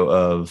portfolio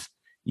of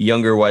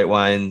younger white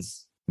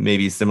wines,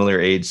 maybe similar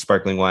age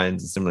sparkling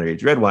wines and similar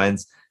age red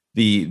wines,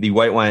 the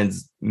white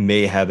wines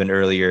may have an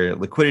earlier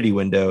liquidity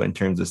window in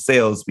terms of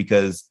sales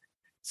because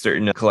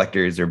certain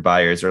collectors or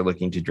buyers are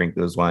looking to drink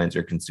those wines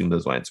or consume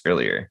those wines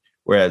earlier.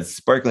 Whereas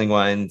sparkling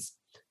wines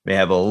may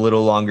have a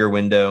little longer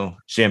window.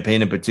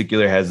 Champagne in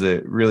particular has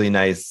a really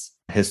nice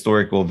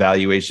historical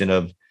valuation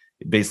of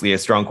basically a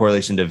strong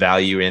correlation to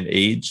value and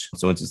age.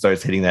 So once it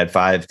starts hitting that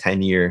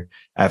 5-10 year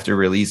after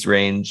release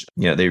range,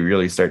 they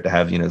really start to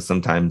have,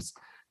 sometimes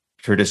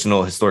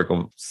traditional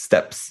historical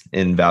steps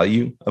in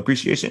value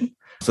appreciation.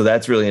 So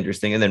that's really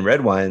interesting. And then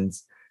red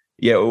wines,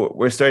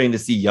 we're starting to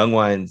see young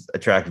wines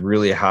attract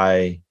really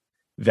high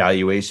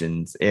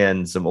valuations,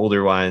 and some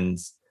older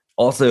wines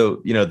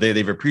also,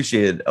 they've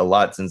appreciated a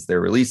lot since their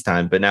release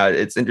time, but now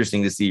it's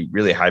interesting to see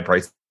really high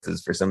prices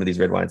for some of these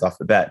red wines off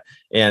the bat.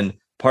 And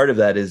part of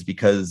that is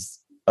because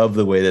of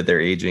the way that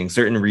they're aging.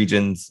 Certain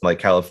regions like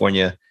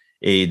California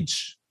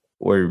age,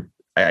 or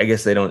I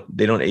guess they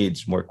don't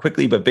age more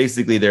quickly, but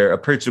basically they're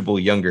approachable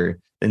younger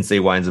than, say,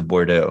 wines of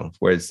Bordeaux,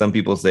 whereas some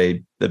people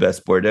say the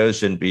best Bordeaux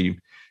shouldn't be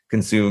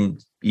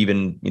consumed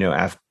even,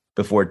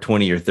 before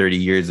 20 or 30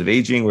 years of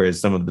aging, whereas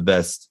some of the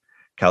best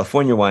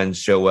California wines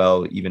show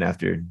well even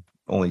after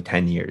only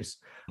 10 years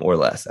or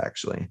less,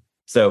 actually.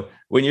 So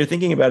when you're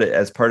thinking about it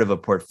as part of a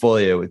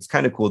portfolio, it's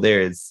kind of cool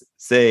there is,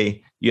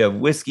 say you have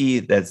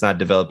whiskey that's not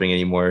developing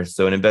anymore.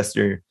 So an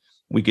investor,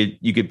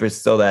 you could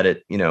sell that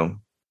at,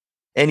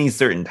 any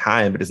certain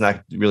time, but it's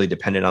not really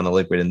dependent on the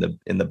liquid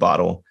in the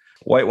bottle.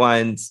 White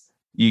wines,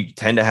 you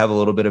tend to have a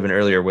little bit of an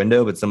earlier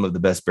window, but some of the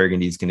best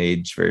Burgundies can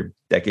age for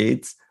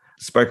decades.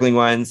 Sparkling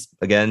wines,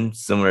 again,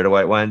 similar to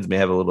white wines, may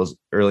have a little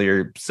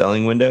earlier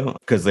selling window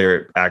because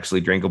they're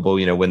actually drinkable,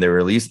 when they're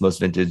released. Most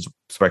vintage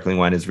sparkling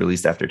wine is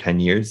released after 10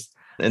 years.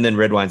 And then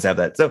red wines have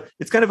that. So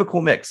it's kind of a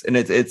cool mix. And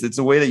it's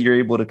a way that you're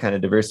able to kind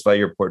of diversify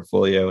your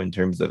portfolio in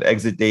terms of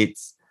exit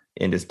dates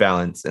and just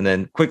balance. And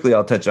then quickly,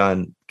 I'll touch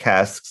on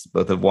casks,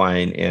 both of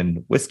wine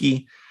and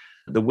whiskey.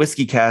 The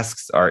whiskey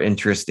casks are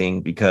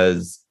interesting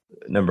because,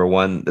 number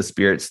one, the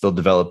spirit's still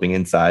developing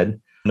inside.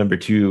 Number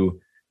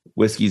two,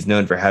 whiskey is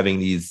known for having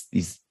these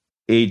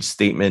age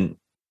statement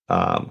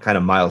kind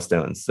of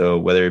milestones. So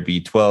whether it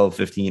be 12,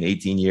 15,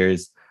 18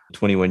 years,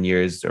 21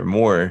 years or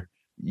more,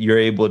 you're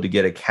able to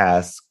get a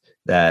cask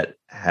that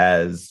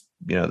has,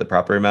 the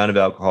proper amount of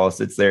alcohol,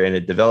 sits there and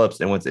it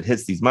develops. And once it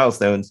hits these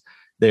milestones,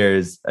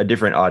 there's a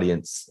different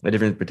audience, a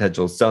different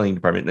potential selling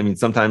department. I mean,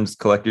 sometimes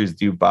collectors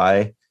do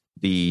buy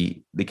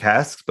the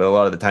casks, but a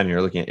lot of the time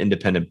you're looking at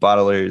independent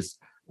bottlers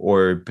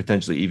or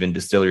potentially even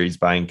distilleries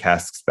buying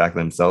casks back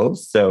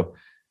themselves. So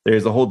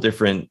there's a whole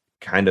different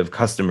kind of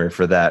customer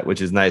for that,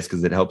 which is nice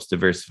because it helps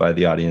diversify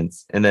the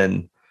audience. And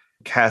then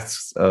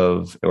casks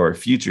or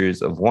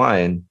futures of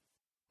wine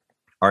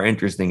are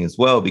interesting as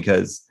well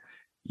because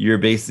you're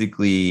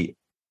basically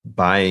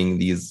buying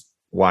these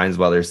wines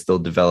while they're still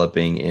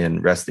developing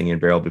and resting in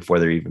barrel before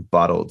they're even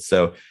bottled.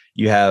 So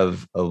you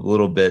have a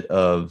little bit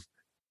of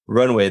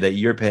runway that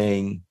you're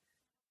paying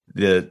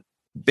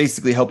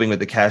basically helping with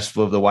the cash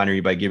flow of the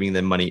winery by giving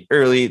them money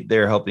early.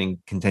 They're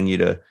helping continue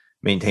to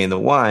maintain the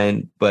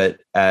wine,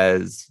 but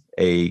as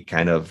a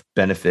kind of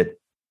benefit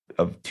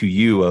to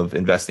you of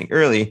investing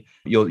early,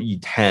 you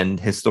tend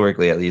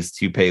historically at least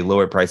to pay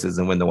lower prices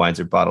than when the wines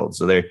are bottled.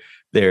 So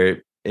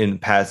they're in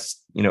past,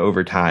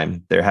 over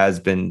time, there has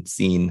been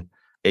seen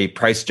a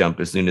price jump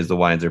as soon as the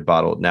wines are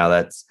bottled. Now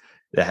that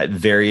had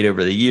varied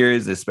over the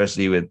years,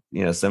 especially with,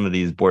 some of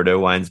these Bordeaux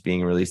wines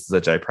being released at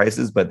such high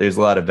prices, but there's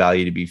a lot of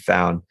value to be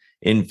found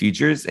in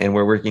futures. And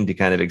we're working to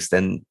kind of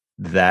extend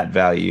that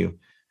value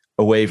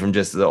away from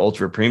just the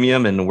ultra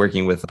premium and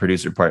working with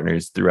producer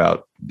partners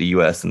throughout the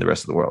US and the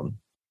rest of the world.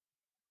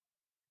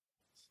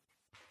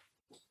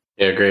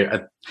 Yeah, great. I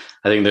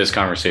think those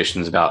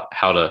conversations about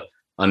how to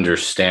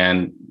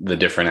understand the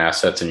different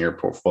assets in your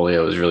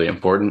portfolio is really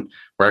important.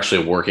 We're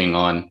actually working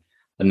on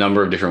a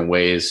number of different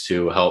ways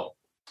to help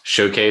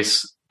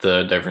showcase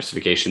the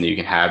diversification that you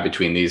can have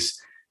between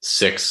these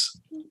 6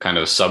 kind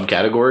of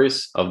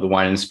subcategories of the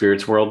wine and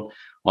spirits world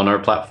on our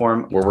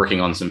platform. We're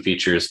working on some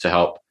features to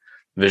help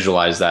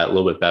visualize that a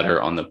little bit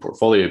better on the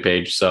portfolio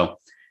page. So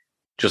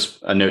just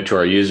a note to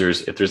our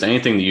users, if there's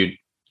anything that you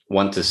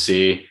want to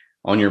see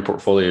on your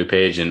portfolio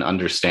page and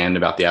understand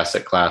about the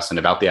asset class and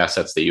about the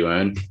assets that you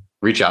own,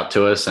 reach out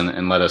to us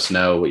and let us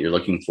know what you're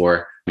looking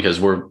for, because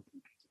we're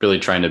really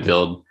trying to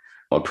build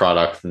a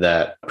product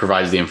that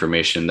provides the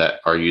information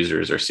that our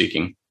users are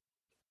seeking.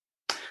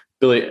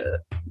 Billy,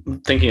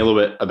 thinking a little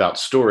bit about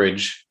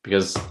storage,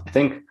 because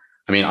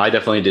I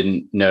definitely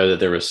didn't know that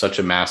there was such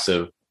a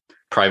massive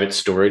private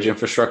storage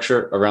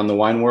infrastructure around the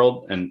wine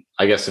world. And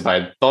I guess if I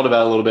had thought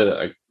about it a little bit,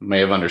 I may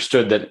have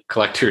understood that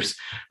collectors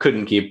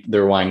couldn't keep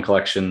their wine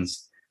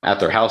collections at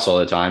their house all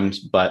the times,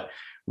 but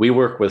we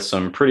work with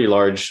some pretty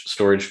large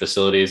storage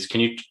facilities.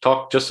 Can you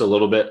talk just a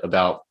little bit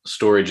about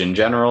storage in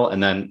general?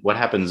 And then what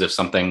happens if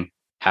something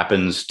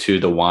happens to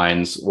the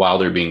wines while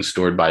they're being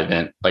stored by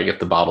Vint, like if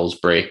the bottles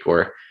break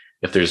or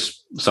if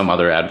there's some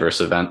other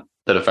adverse event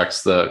that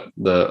affects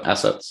the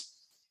assets?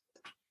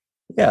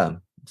 Yeah.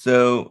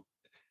 So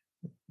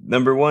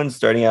number one,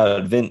 starting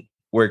out, Vint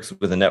works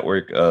with a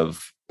network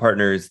of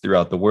partners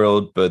throughout the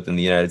world, both in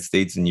the United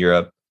States and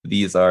Europe.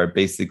 These are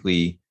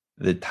basically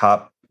the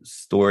top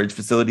storage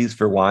facilities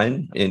for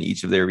wine in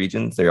each of their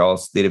regions. They're all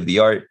state of the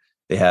art.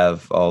 They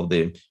have all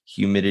the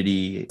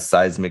humidity,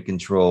 seismic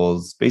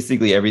controls,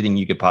 basically everything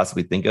you could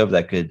possibly think of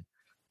that could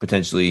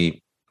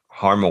potentially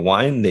harm a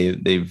wine.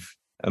 They've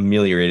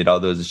ameliorated all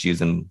those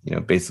issues and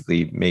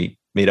basically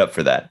made up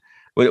for that.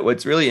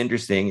 What's really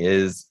interesting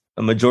is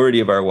a majority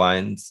of our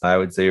wines, I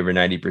would say over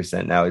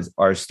 90% now,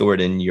 are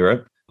stored in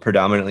Europe,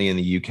 predominantly in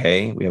the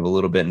UK. We have a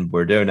little bit in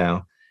Bordeaux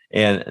now.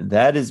 And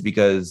that is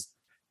because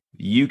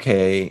the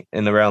UK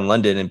and around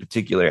London in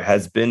particular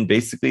has been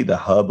basically the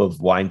hub of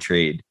wine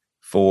trade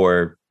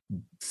for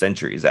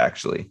centuries,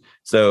 actually.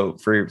 So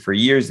for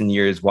years and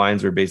years,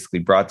 wines were basically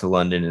brought to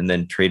London and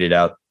then traded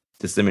out,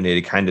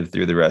 disseminated kind of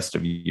through the rest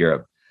of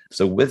Europe.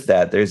 So with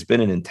that, there's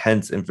been an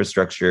intense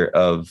infrastructure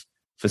of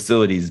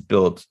facilities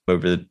built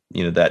over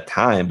that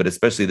time, but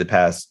especially the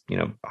past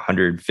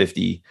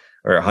 150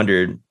 or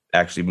 100,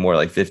 actually more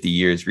like 50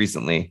 years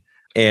recently.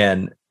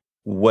 And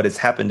what has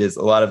happened is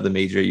a lot of the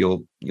major,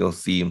 you'll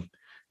see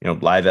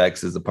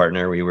LiveX is a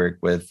partner. We work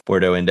with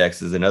Bordeaux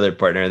Index is another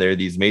partner. There are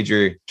these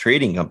major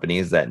trading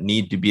companies that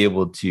need to be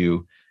able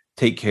to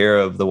take care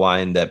of the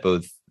wine that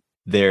both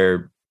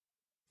they're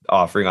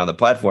offering on the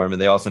platform,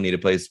 and they also need a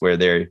place where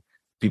their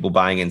people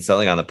buying and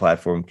selling on the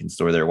platform can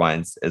store their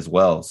wines as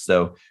well.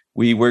 So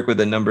we work with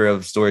a number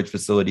of storage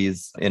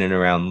facilities in and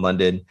around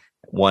London.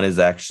 One is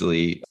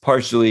actually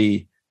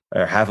partially,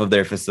 or half of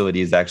their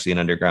facility is actually an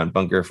underground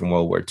bunker from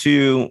World War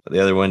II.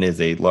 The other one is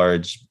a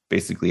large,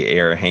 basically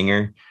air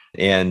hangar.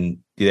 And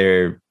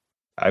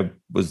I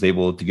was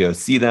able to go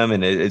see them.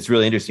 And it's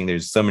really interesting.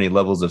 There's so many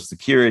levels of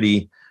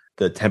security.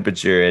 The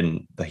temperature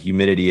and the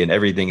humidity and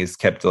everything is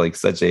kept to like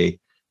such a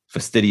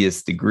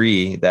fastidious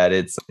degree that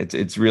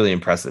it's really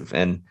impressive.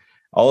 And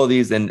all of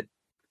these, and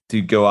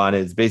to go on,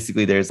 is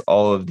basically there's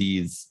all of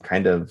these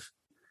kind of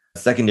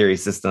secondary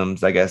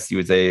systems, I guess you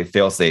would say,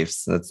 fail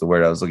safes. That's the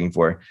word I was looking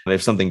for,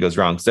 if something goes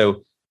wrong.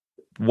 So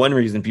one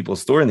reason people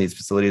store in these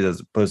facilities as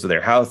opposed to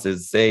their house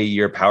is, say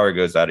your power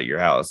goes out at your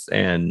house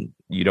and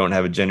you don't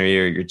have a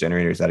generator, your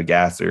generator's out of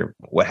gas or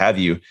what have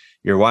you,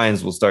 your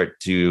wines will start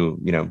to,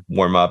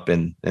 warm up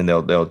and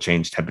they'll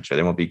change temperature.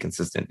 They won't be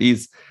consistent.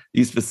 These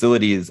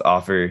facilities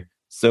offer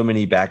so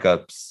many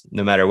backups.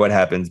 No matter what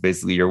happens,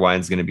 basically your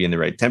wine's going to be in the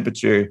right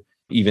temperature.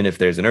 Even if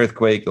there's an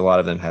earthquake, a lot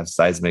of them have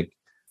seismic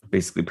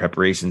basically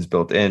preparations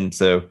built in.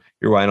 So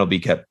your wine will be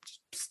kept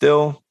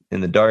still in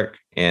the dark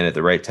and at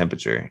the right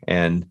temperature.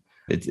 And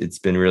it's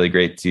been really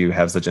great to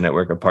have such a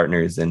network of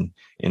partners, and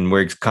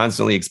we're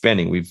constantly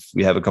expanding.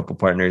 We have a couple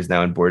partners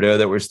now in Bordeaux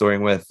that we're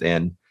storing with,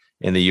 and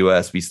in the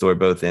US, we store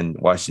both in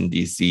Washington,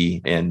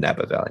 DC and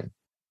Napa Valley.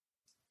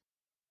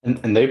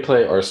 And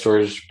our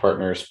storage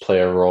partners play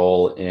a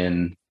role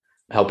in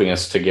helping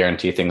us to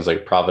guarantee things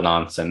like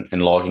provenance and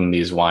logging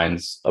these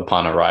wines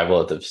upon arrival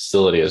at the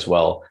facility as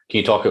well. Can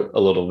you talk a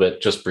little bit,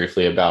 just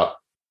briefly, about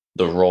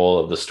the role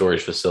of the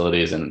storage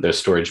facilities and their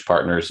storage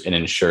partners in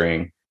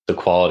ensuring the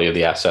quality of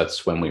the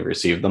assets when we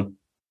receive them?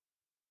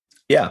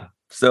 Yeah.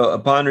 So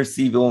upon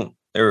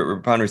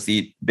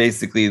receipt,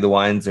 basically the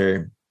wines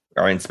are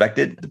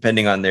inspected.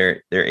 Depending on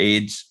their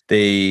age,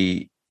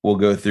 they will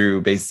go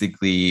through,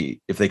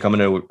 basically, if they come in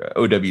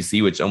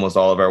OWC, which almost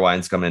all of our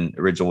wines come in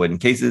original wooden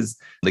cases,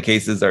 the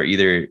cases are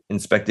either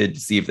inspected to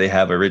see if they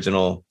have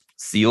original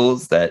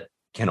seals that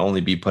can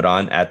only be put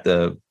on at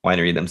the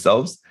winery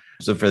themselves.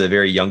 So for the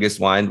very youngest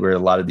wine, where a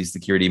lot of these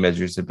security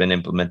measures have been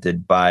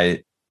implemented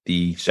by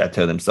the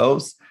chateau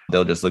themselves,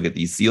 they'll just look at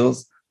these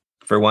seals.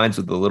 For wines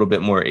with a little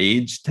bit more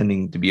age,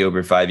 tending to be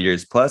over 5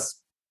 years plus,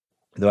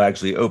 they'll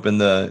actually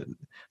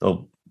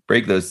they'll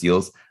break those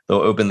seals, they'll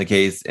open the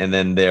case, and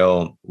then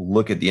they'll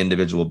look at the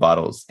individual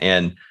bottles.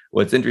 And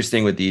what's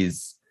interesting with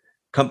these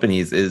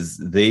companies is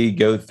they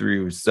go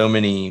through so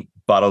many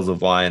bottles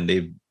of wine.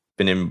 They've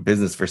been in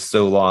business for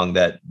so long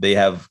that they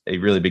have a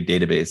really big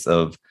database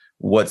of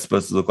what's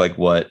supposed to look like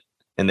what.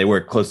 And they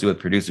work closely with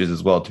producers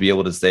as well to be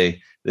able to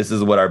say, this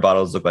is what our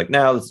bottles look like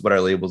now. This is what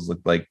our labels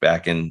look like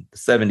back in the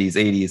 70s,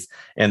 80s.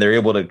 And they're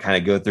able to kind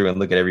of go through and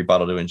look at every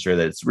bottle to ensure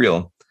that it's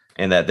real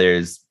and that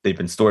they've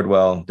been stored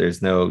well.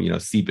 There's no,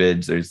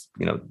 seepage. There's,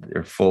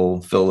 they're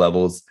full fill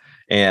levels.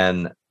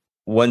 And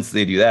once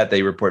they do that,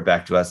 they report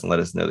back to us and let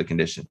us know the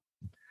condition.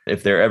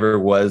 If there ever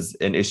was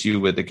an issue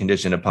with the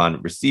condition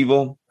upon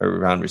receival or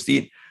around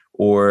receipt,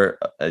 or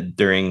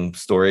during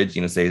storage,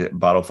 say a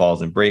bottle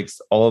falls and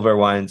breaks, all of our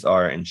wines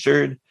are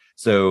insured.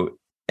 So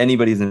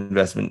anybody's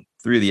investment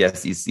through the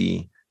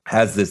SEC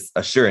has this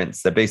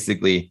assurance that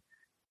basically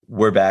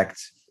we're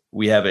backed.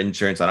 We have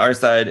insurance on our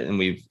side, and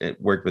we've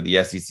worked with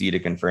the SEC to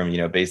confirm,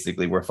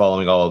 basically we're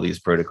following all of these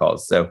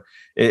protocols. So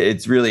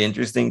it's really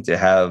interesting to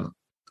have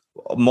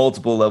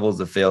multiple levels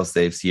of fail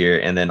safes here.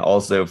 And then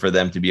also for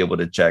them to be able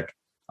to check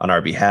on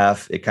our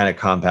behalf, it kind of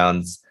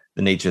compounds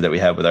the nature that we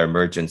have with our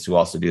merchants who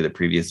also do the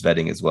previous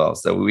vetting as well.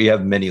 So we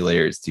have many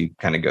layers to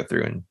kind of go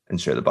through and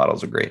ensure the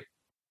bottles are great.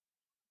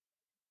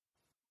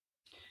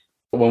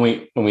 When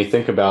we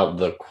think about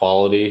the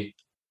quality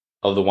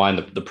of the wine,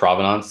 the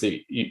provenance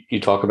that you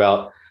talk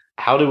about,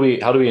 how do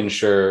we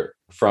ensure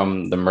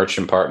from the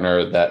merchant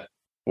partner that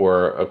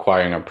we're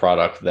acquiring a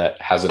product that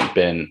hasn't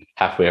been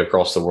halfway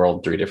across the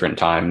world 3 different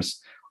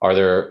times?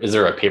 Is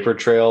there a paper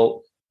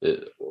trail,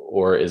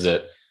 or is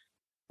it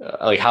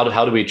like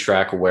how do we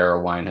track where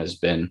a wine has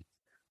been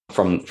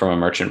from a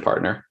merchant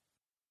partner?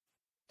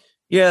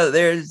 Yeah,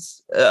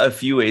 there's a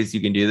few ways you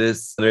can do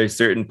this. There are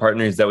certain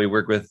partners that we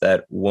work with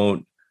that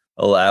won't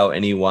allow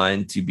any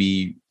wine to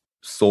be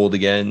sold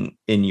again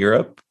in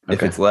Europe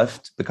if it's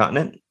left the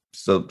continent.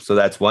 So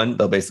that's one.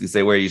 They'll basically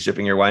say, where are you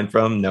shipping your wine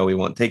from? No, we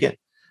won't take it.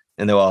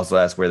 And they'll also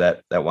ask where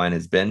that wine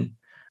has been.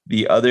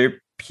 The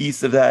other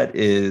piece of that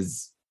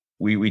is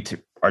we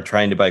are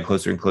trying to buy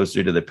closer and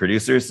closer to the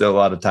producer. So a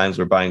lot of times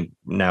we're buying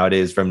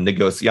nowadays from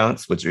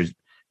negociants, which are,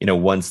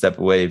 one step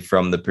away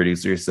from the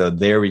producer. So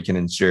there we can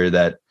ensure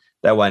that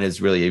wine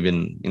is really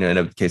even, in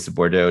a case of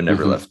Bordeaux,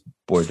 never left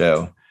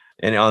Bordeaux.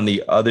 And on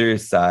the other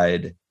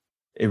side,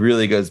 it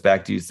really goes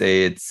back to,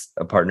 say, it's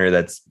a partner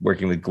that's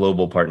working with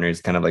global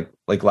partners, kind of like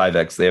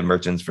LiveX. They have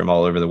merchants from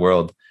all over the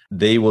world.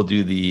 They will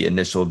do the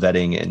initial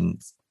vetting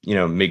and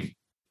make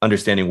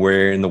understanding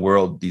where in the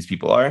world these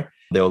people are.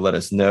 They'll let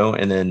us know.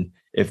 And then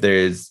if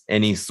there's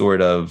any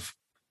sort of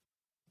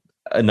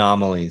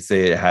anomaly,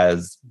 say it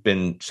has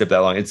been shipped that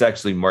long, it's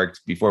actually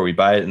marked before we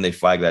buy it, and they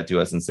flag that to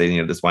us and say,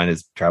 this wine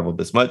has traveled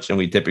this much, and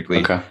we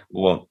typically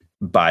won't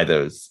buy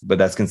those, but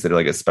that's considered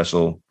like a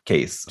special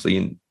case. So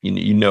you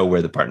know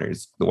where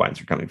the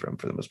wines are coming from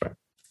for the most part.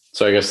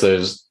 So I guess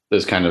there's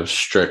kind of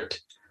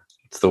strict,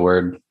 what's the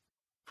word?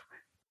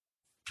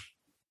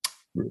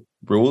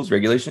 Rules,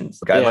 regulations,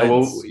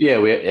 guidelines.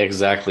 We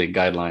exactly,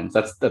 guidelines.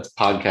 That's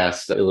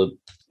podcast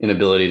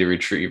inability to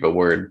retrieve a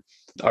word.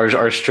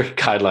 Our strict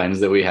guidelines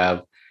that we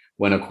have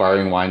when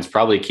acquiring wines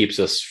probably keeps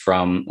us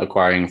from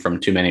acquiring from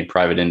too many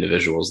private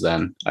individuals,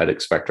 then I'd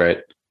expect, right?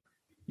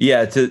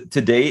 Yeah, to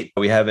date,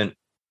 we haven't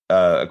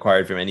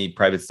acquired from any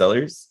private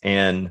sellers,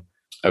 and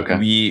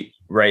we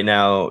right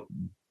now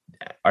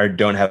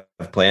don't have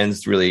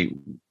plans to really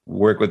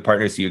work with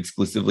partners who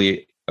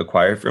exclusively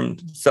acquire from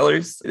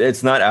sellers.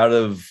 It's not out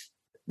of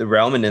the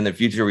realm, and in the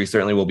future, we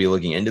certainly will be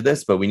looking into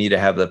this, but we need to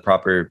have the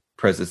proper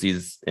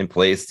processes in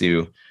place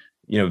to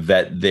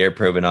vet their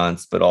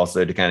provenance, but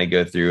also to kind of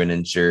go through and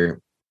ensure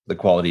the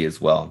quality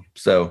as well.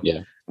 So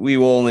we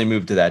will only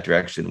move to that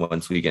direction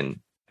once we can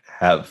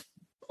have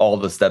all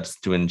the steps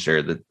to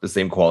ensure that the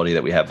same quality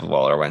that we have of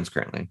all our wines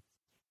currently.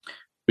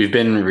 We've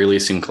been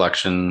releasing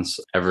collections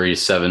every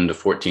 7 to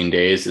 14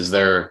 days.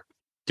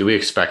 Do we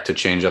expect to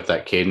change up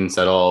that cadence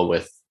at all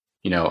with,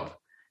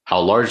 how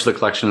large the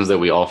collections that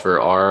we offer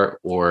are,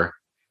 or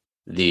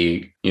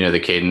the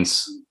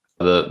cadence,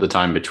 the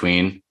time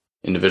between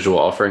individual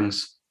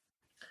offerings?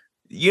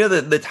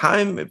 The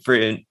time for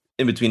in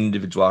between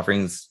individual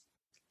offerings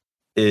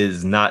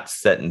is not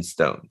set in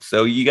stone.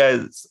 So you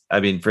guys,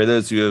 for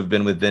those who have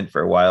been with Vint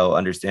for a while,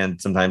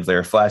 understand sometimes there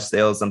are flash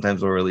sales.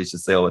 Sometimes we'll release a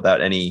sale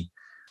without any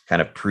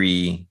kind of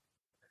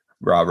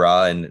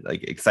rah and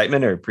like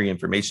excitement or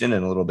pre-information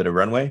and a little bit of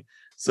runway.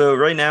 So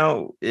right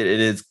now it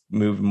is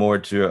moved more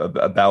to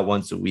about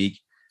once a week.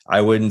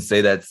 I wouldn't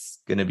say that's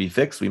going to be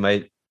fixed. We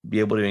might be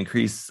able to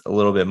increase a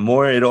little bit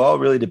more. It'll all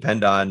really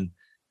depend on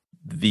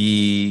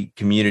the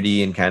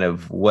community and kind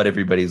of what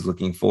everybody's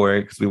looking for,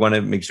 because we want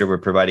to make sure we're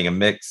providing a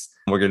mix.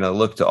 We're going to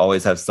look to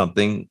always have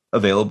something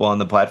available on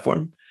the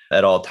platform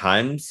at all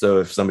times. So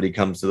if somebody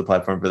comes to the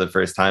platform for the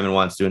first time and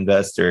wants to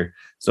invest, or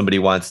somebody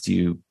wants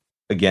to,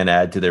 again,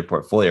 add to their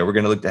portfolio, we're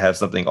going to look to have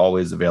something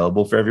always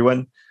available for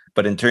everyone.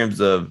 But in terms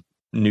of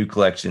new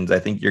collections, I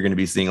think you're going to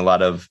be seeing a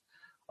lot of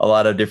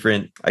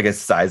different,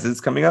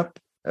 sizes coming up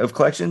of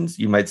collections.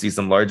 You might see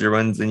some larger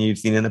ones than you've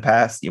seen in the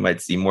past. You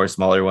might see more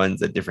smaller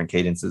ones at different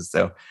cadences.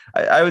 So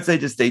I would say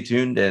just stay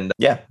tuned. And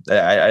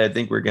I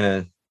think we're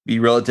going to be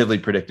relatively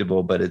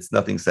predictable, but it's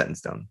nothing set in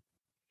stone.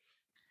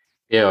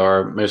 Yeah,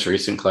 our most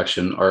recent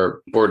collection,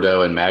 our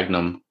Bordeaux and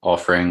Magnum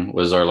offering,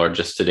 was our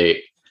largest to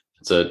date.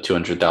 It's a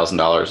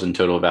 $200,000 in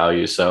total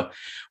value. So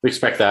we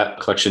expect that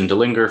collection to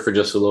linger for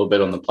just a little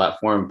bit on the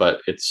platform,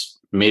 but it's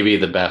maybe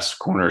the best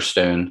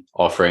cornerstone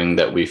offering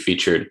that we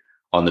featured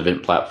on the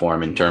Vint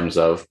platform in terms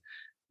of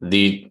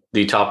the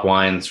top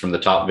wines from the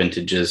top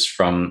vintages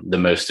from the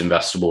most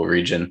investable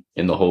region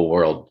in the whole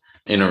world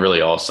in a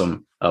really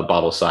awesome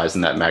bottle size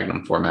in that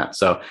Magnum format.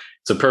 So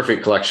it's a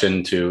perfect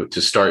collection to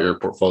start your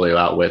portfolio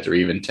out with, or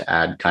even to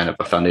add kind of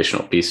a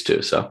foundational piece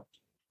to. So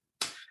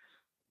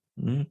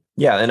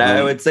yeah, and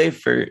I would say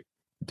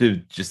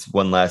just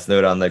one last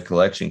note on the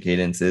collection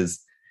cadence is,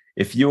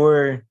 if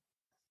you're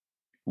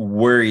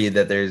worried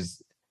that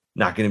there's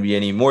not going to be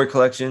any more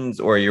collections,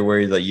 or you're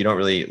worried that you don't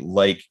really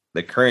like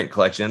the current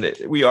collection,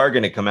 we are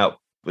going to come out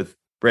with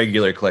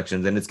regular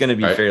collections, and it's going to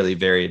be fairly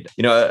varied.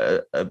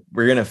 We're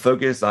going to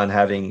focus on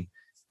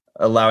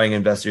allowing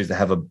investors to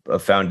have a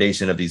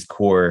foundation of these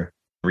core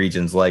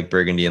regions like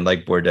Burgundy and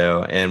like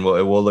Bordeaux, and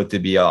we'll look to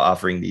be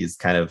offering these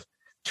kind of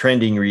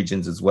trending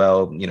regions as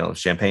well.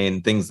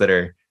 Champagne, things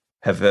that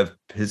have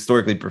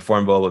historically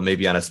performed well, but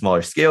maybe on a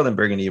smaller scale than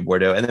Burgundy and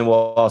Bordeaux. And then we'll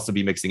also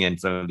be mixing in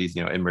some of these,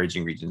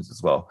 emerging regions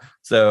as well.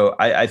 So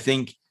I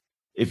think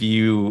if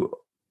you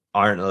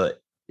aren't,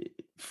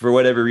 for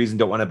whatever reason,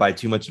 don't want to buy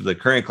too much of the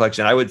current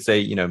collection, I would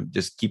say,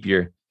 just keep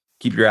your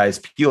eyes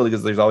peeled,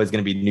 because there's always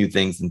going to be new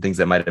things and things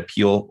that might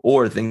appeal,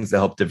 or things that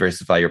help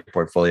diversify your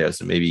portfolio.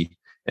 So maybe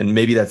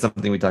that's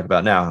something we talk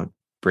about now.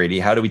 Brady,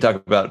 how do we talk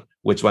about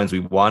which wines we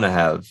want to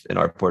have in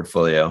our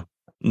portfolio,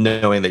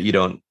 knowing that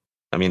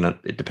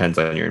it depends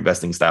on your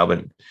investing style,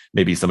 but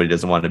maybe somebody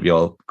doesn't want to be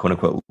all quote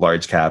unquote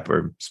large cap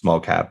or small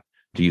cap,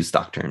 to use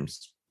stock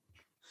terms.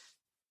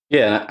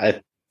 Yeah,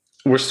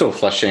 we're still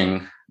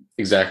fleshing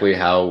exactly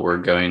how we're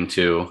going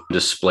to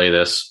display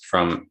this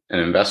from an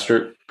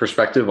investor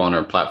perspective on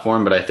our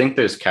platform. But I think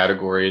those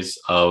categories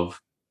of,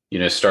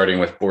 starting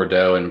with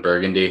Bordeaux and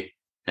Burgundy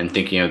and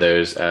thinking of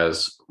those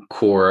as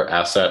core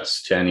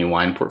assets to any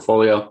wine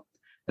portfolio,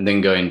 and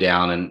then going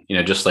down and,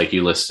 just like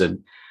you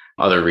listed,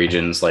 other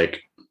regions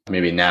like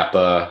maybe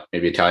Napa,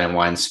 maybe Italian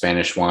wines,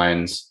 Spanish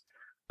wines,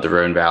 the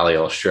Rhone Valley,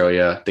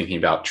 Australia, thinking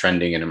about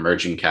trending and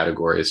emerging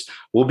categories.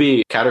 We'll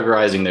be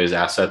categorizing those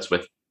assets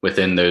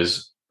within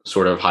those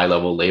sort of high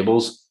level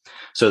labels,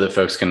 so that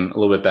folks can a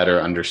little bit better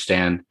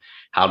understand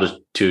how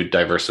to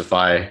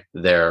diversify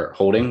their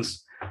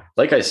holdings.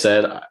 Like I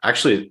said,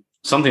 actually,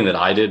 something that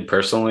I did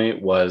personally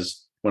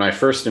was when I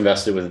first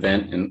invested with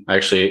Vint, and I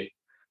actually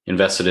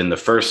invested in the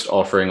first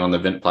offering on the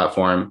Vint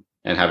platform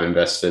and have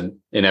invested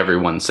in every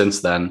one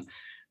since then.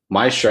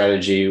 My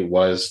strategy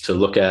was to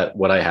look at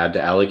what I had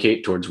to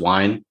allocate towards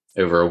wine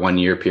over a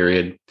 1-year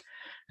period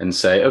and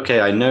say,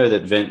 okay, I know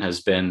that Vint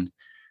has been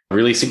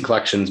releasing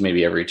collections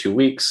maybe every 2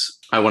 weeks.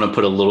 I want to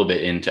put a little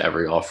bit into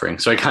every offering.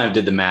 So I kind of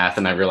did the math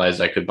and I realized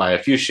I could buy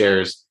a few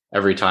shares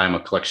every time a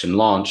collection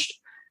launched.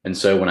 And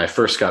so when I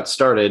first got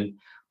started,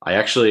 I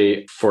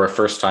actually, for a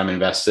first time I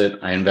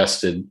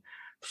invested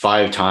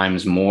 5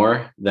 times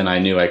more than I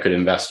knew I could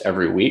invest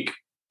every week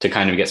to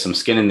kind of get some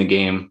skin in the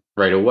game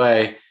right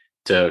away,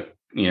 to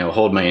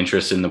hold my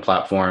interest in the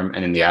platform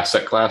and in the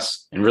asset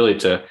class, and really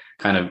to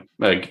kind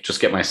of just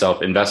get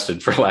myself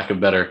invested, for lack of a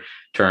better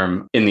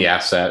term, in the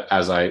asset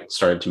as I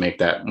started to make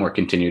that more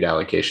continued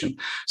allocation.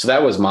 So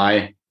that was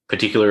my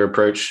particular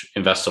approach: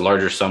 invest a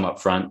larger sum up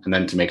front and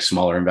then to make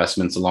smaller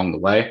investments along the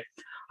way.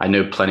 I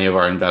know plenty of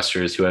our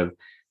investors who have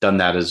done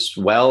that as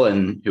well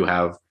and who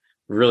have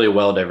really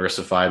well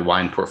diversified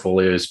wine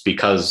portfolios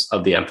because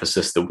of the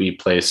emphasis that we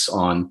place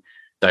on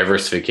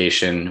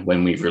diversification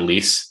when we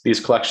release these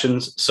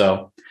collections.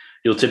 So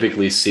you'll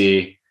typically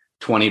see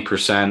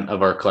 20%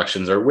 of our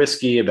collections are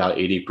whiskey, about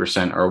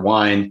 80% are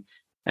wine.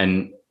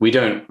 And we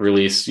don't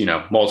release,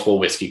 multiple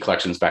whiskey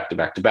collections back to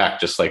back to back,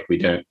 just like we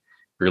don't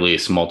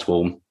release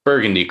multiple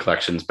Burgundy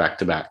collections back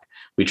to back.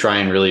 We try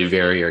and really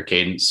vary our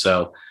cadence.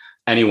 So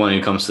anyone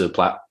who comes to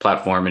the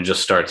platform and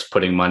just starts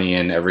putting money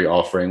in every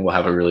offering will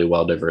have a really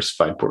well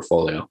diversified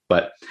portfolio.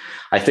 But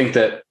I think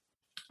that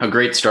a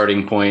great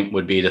starting point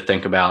would be to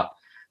think about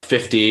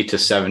 50 to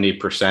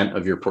 70%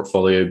 of your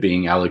portfolio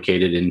being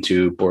allocated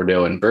into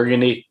Bordeaux and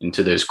Burgundy,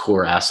 into those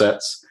core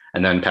assets,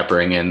 and then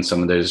peppering in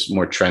some of those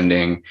more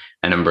trending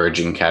and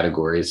emerging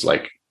categories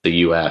like the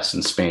US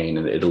and Spain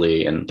and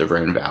Italy and the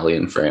Rhone Valley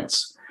in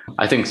France.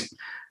 I think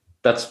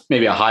that's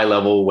maybe a high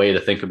level way to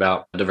think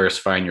about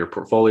diversifying your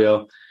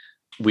portfolio.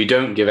 We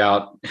don't give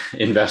out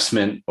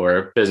investment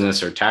or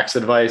business or tax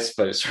advice,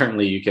 but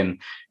certainly you can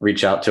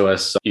reach out to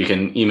us. You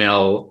can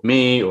email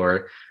me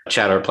or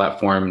chat our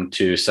platform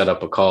to set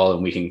up a call,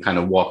 and we can kind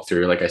of walk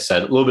through, like I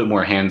said, a little bit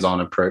more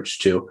hands-on approach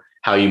to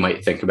how you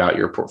might think about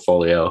your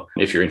portfolio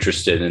if you're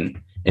interested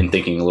in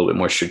thinking a little bit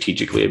more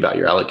strategically about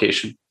your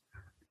allocation.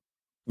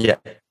 Yeah,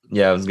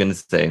 I was going to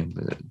say,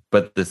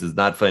 but this is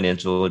not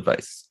financial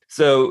advice.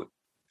 So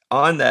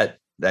on that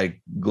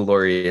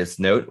glorious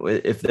note,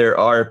 if there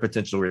are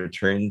potential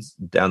returns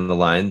down the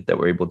line that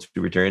we're able to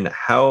return,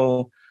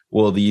 how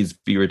will these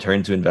be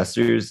returned to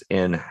investors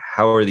and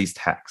how are these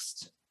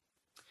taxed?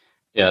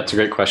 Yeah, it's a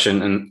great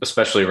question, and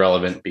especially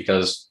relevant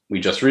because we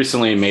just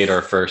recently made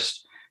our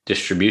first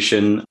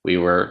distribution. We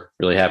were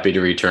really happy to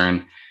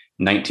return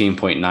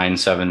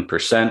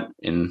 19.97%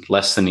 in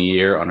less than a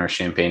year on our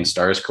Champagne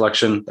Stars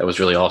collection. That was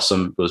really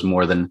awesome. It was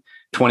more than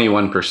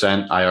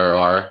 21%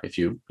 IRR if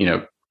you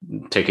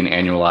take an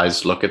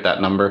annualized look at that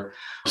number.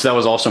 So that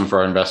was awesome for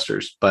our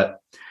investors. But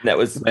that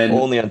was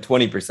only on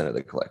 20% of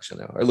the collection,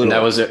 though. Or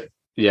that was it.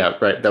 Yeah,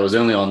 right. That was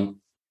only on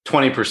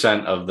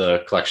 20% of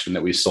the collection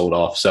that we sold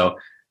off. So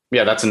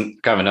yeah, that's kind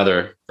of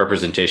another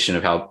representation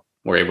of how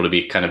we're able to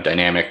be kind of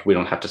dynamic. We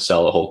don't have to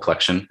sell a whole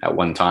collection at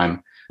one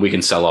time. We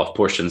can sell off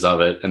portions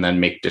of it and then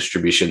make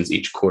distributions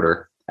each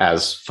quarter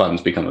as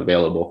funds become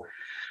available.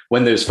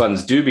 When those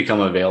funds do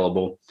become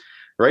available,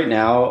 right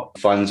now,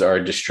 funds are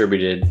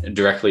distributed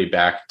directly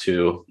back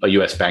to a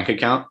US bank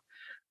account,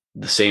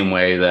 the same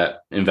way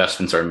that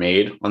investments are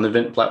made on the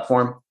Vint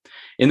platform.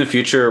 In the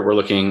future, we're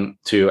looking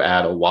to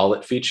add a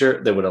wallet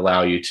feature that would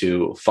allow you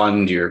to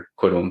fund your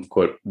quote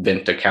unquote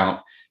Vint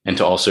account and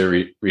to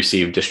also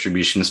receive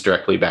distributions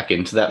directly back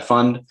into that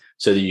fund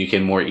so that you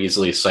can more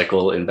easily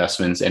cycle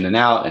investments in and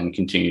out and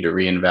continue to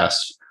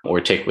reinvest or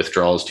take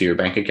withdrawals to your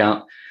bank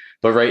account.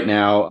 But right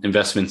now,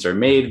 investments are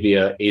made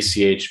via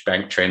ACH,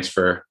 bank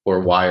transfer,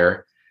 or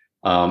wire,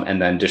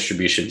 and then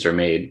distributions are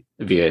made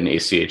via an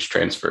ACH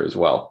transfer as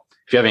well.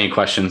 If you have any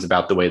questions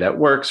about the way that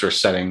works or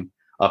setting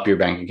up your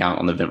bank account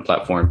on the Vint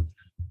platform,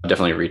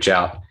 definitely reach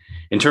out.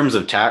 In terms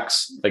of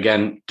tax,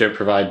 again, don't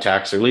provide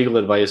tax or legal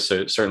advice,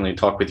 so certainly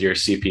talk with your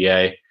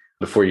CPA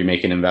before you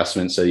make an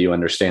investment so you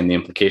understand the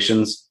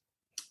implications.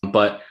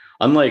 But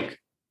unlike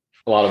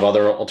a lot of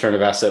other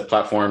alternative asset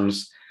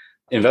platforms,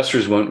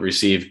 investors won't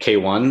receive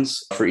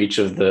K1s for each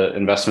of the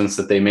investments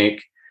that they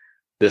make.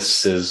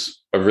 This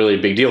is a really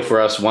big deal for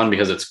us. One,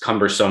 because it's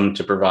cumbersome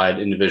to provide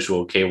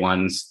individual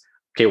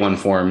K1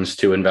 forms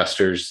to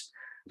investors.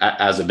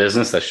 As a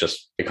business, that's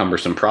just a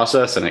cumbersome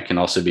process, and it can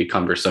also be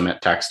cumbersome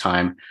at tax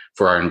time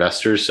for our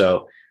investors.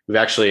 So we've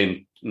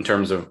actually, in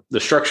terms of the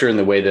structure and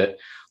the way that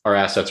our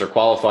assets are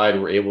qualified,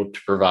 we're able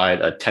to provide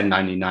a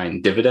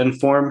 1099 dividend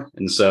form.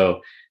 And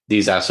so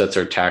these assets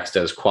are taxed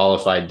as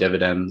qualified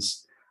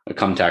dividends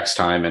come tax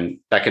time, and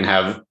that can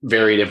have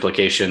varied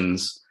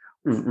implications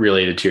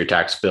related to your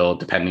tax bill,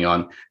 depending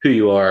on who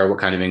you are, what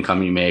kind of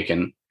income you make,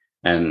 and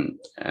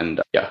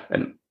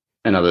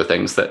and other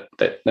things that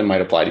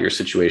might apply to your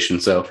situation.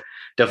 So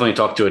definitely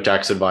talk to a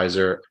tax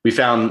advisor. We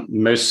found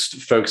most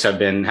folks have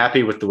been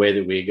happy with the way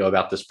that we go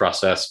about this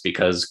process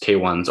because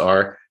K1s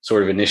are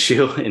sort of an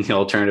issue in the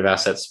alternative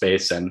asset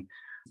space. And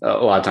a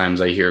lot of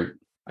times I hear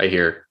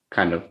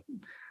kind of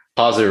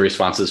positive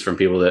responses from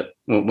people that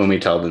when we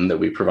tell them that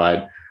we provide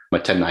a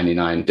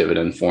 1099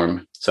 dividend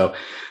form. So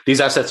these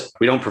assets,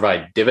 we don't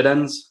provide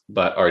dividends,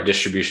 but our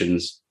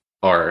distributions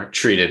are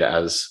treated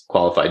as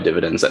qualified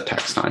dividends at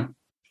tax time.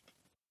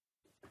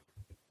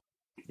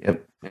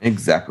 Yep,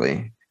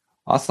 exactly.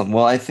 Awesome.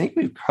 Well, I think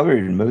we've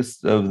covered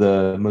most of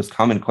the most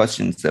common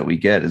questions that we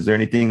get. Is there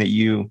anything that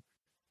you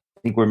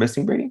think we're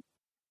missing, Brady?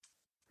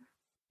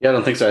 Yeah, I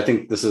don't think so. I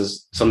think this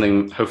is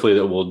something hopefully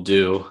that we'll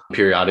do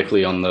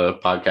periodically on the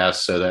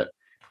podcast so that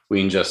we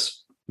can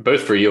just,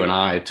 both for you and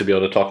I, to be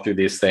able to talk through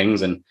these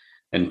things and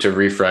to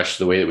refresh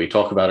the way that we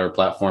talk about our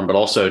platform, but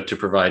also to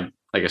provide,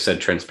 like I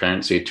said,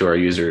 transparency to our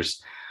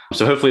users.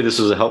 So hopefully this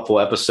was a helpful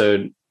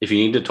episode. If you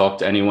need to talk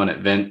to anyone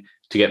at Vint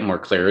to get more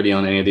clarity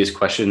on any of these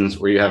questions,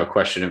 or you have a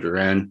question of your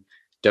own,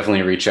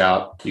 definitely reach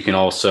out. You can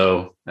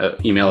also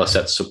email us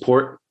at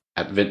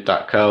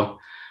support@vint.co,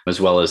 as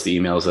well as the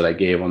emails that I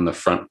gave on the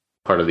front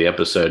part of the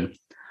episode.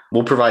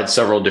 We'll provide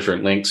several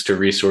different links to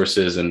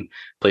resources and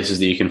places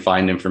that you can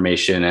find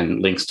information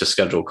and links to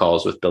schedule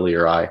calls with Billy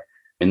or I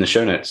in the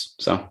show notes.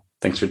 So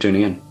thanks for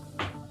tuning in.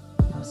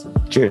 Awesome.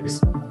 Cheers.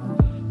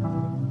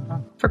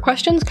 For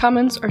questions,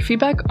 comments, or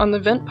feedback on the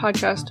Vint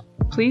podcast,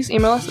 please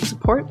email us at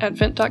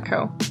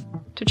support@vint.co.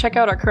 To check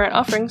out our current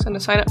offerings and to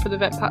sign up for the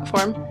Vint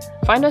platform,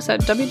 find us at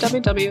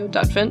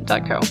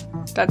www.vint.co.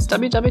 That's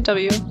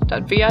www.vint.co.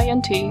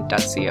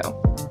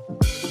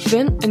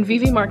 Vint and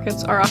VV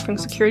Markets are offering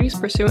securities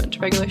pursuant to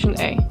Regulation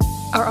A.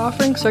 Our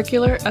offering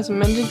circular as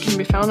amended can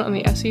be found on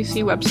the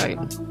SEC website.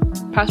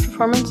 Past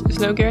performance is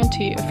no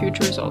guarantee of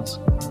future results.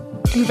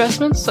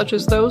 Investments such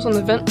as those on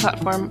the Vint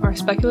platform are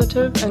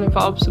speculative and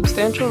involve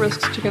substantial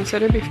risks to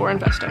consider before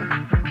investing.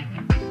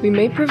 We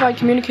may provide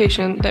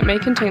communication that may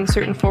contain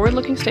certain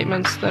forward-looking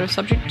statements that are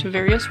subject to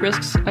various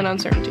risks and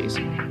uncertainties.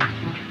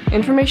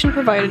 Information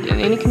provided in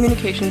any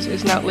communications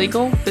is not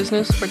legal,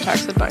 business, or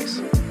tax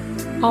advice.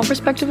 All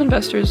prospective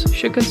investors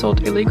should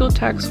consult a legal,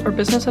 tax, or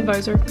business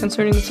advisor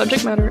concerning the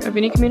subject matter of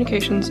any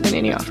communications and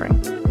any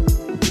offering.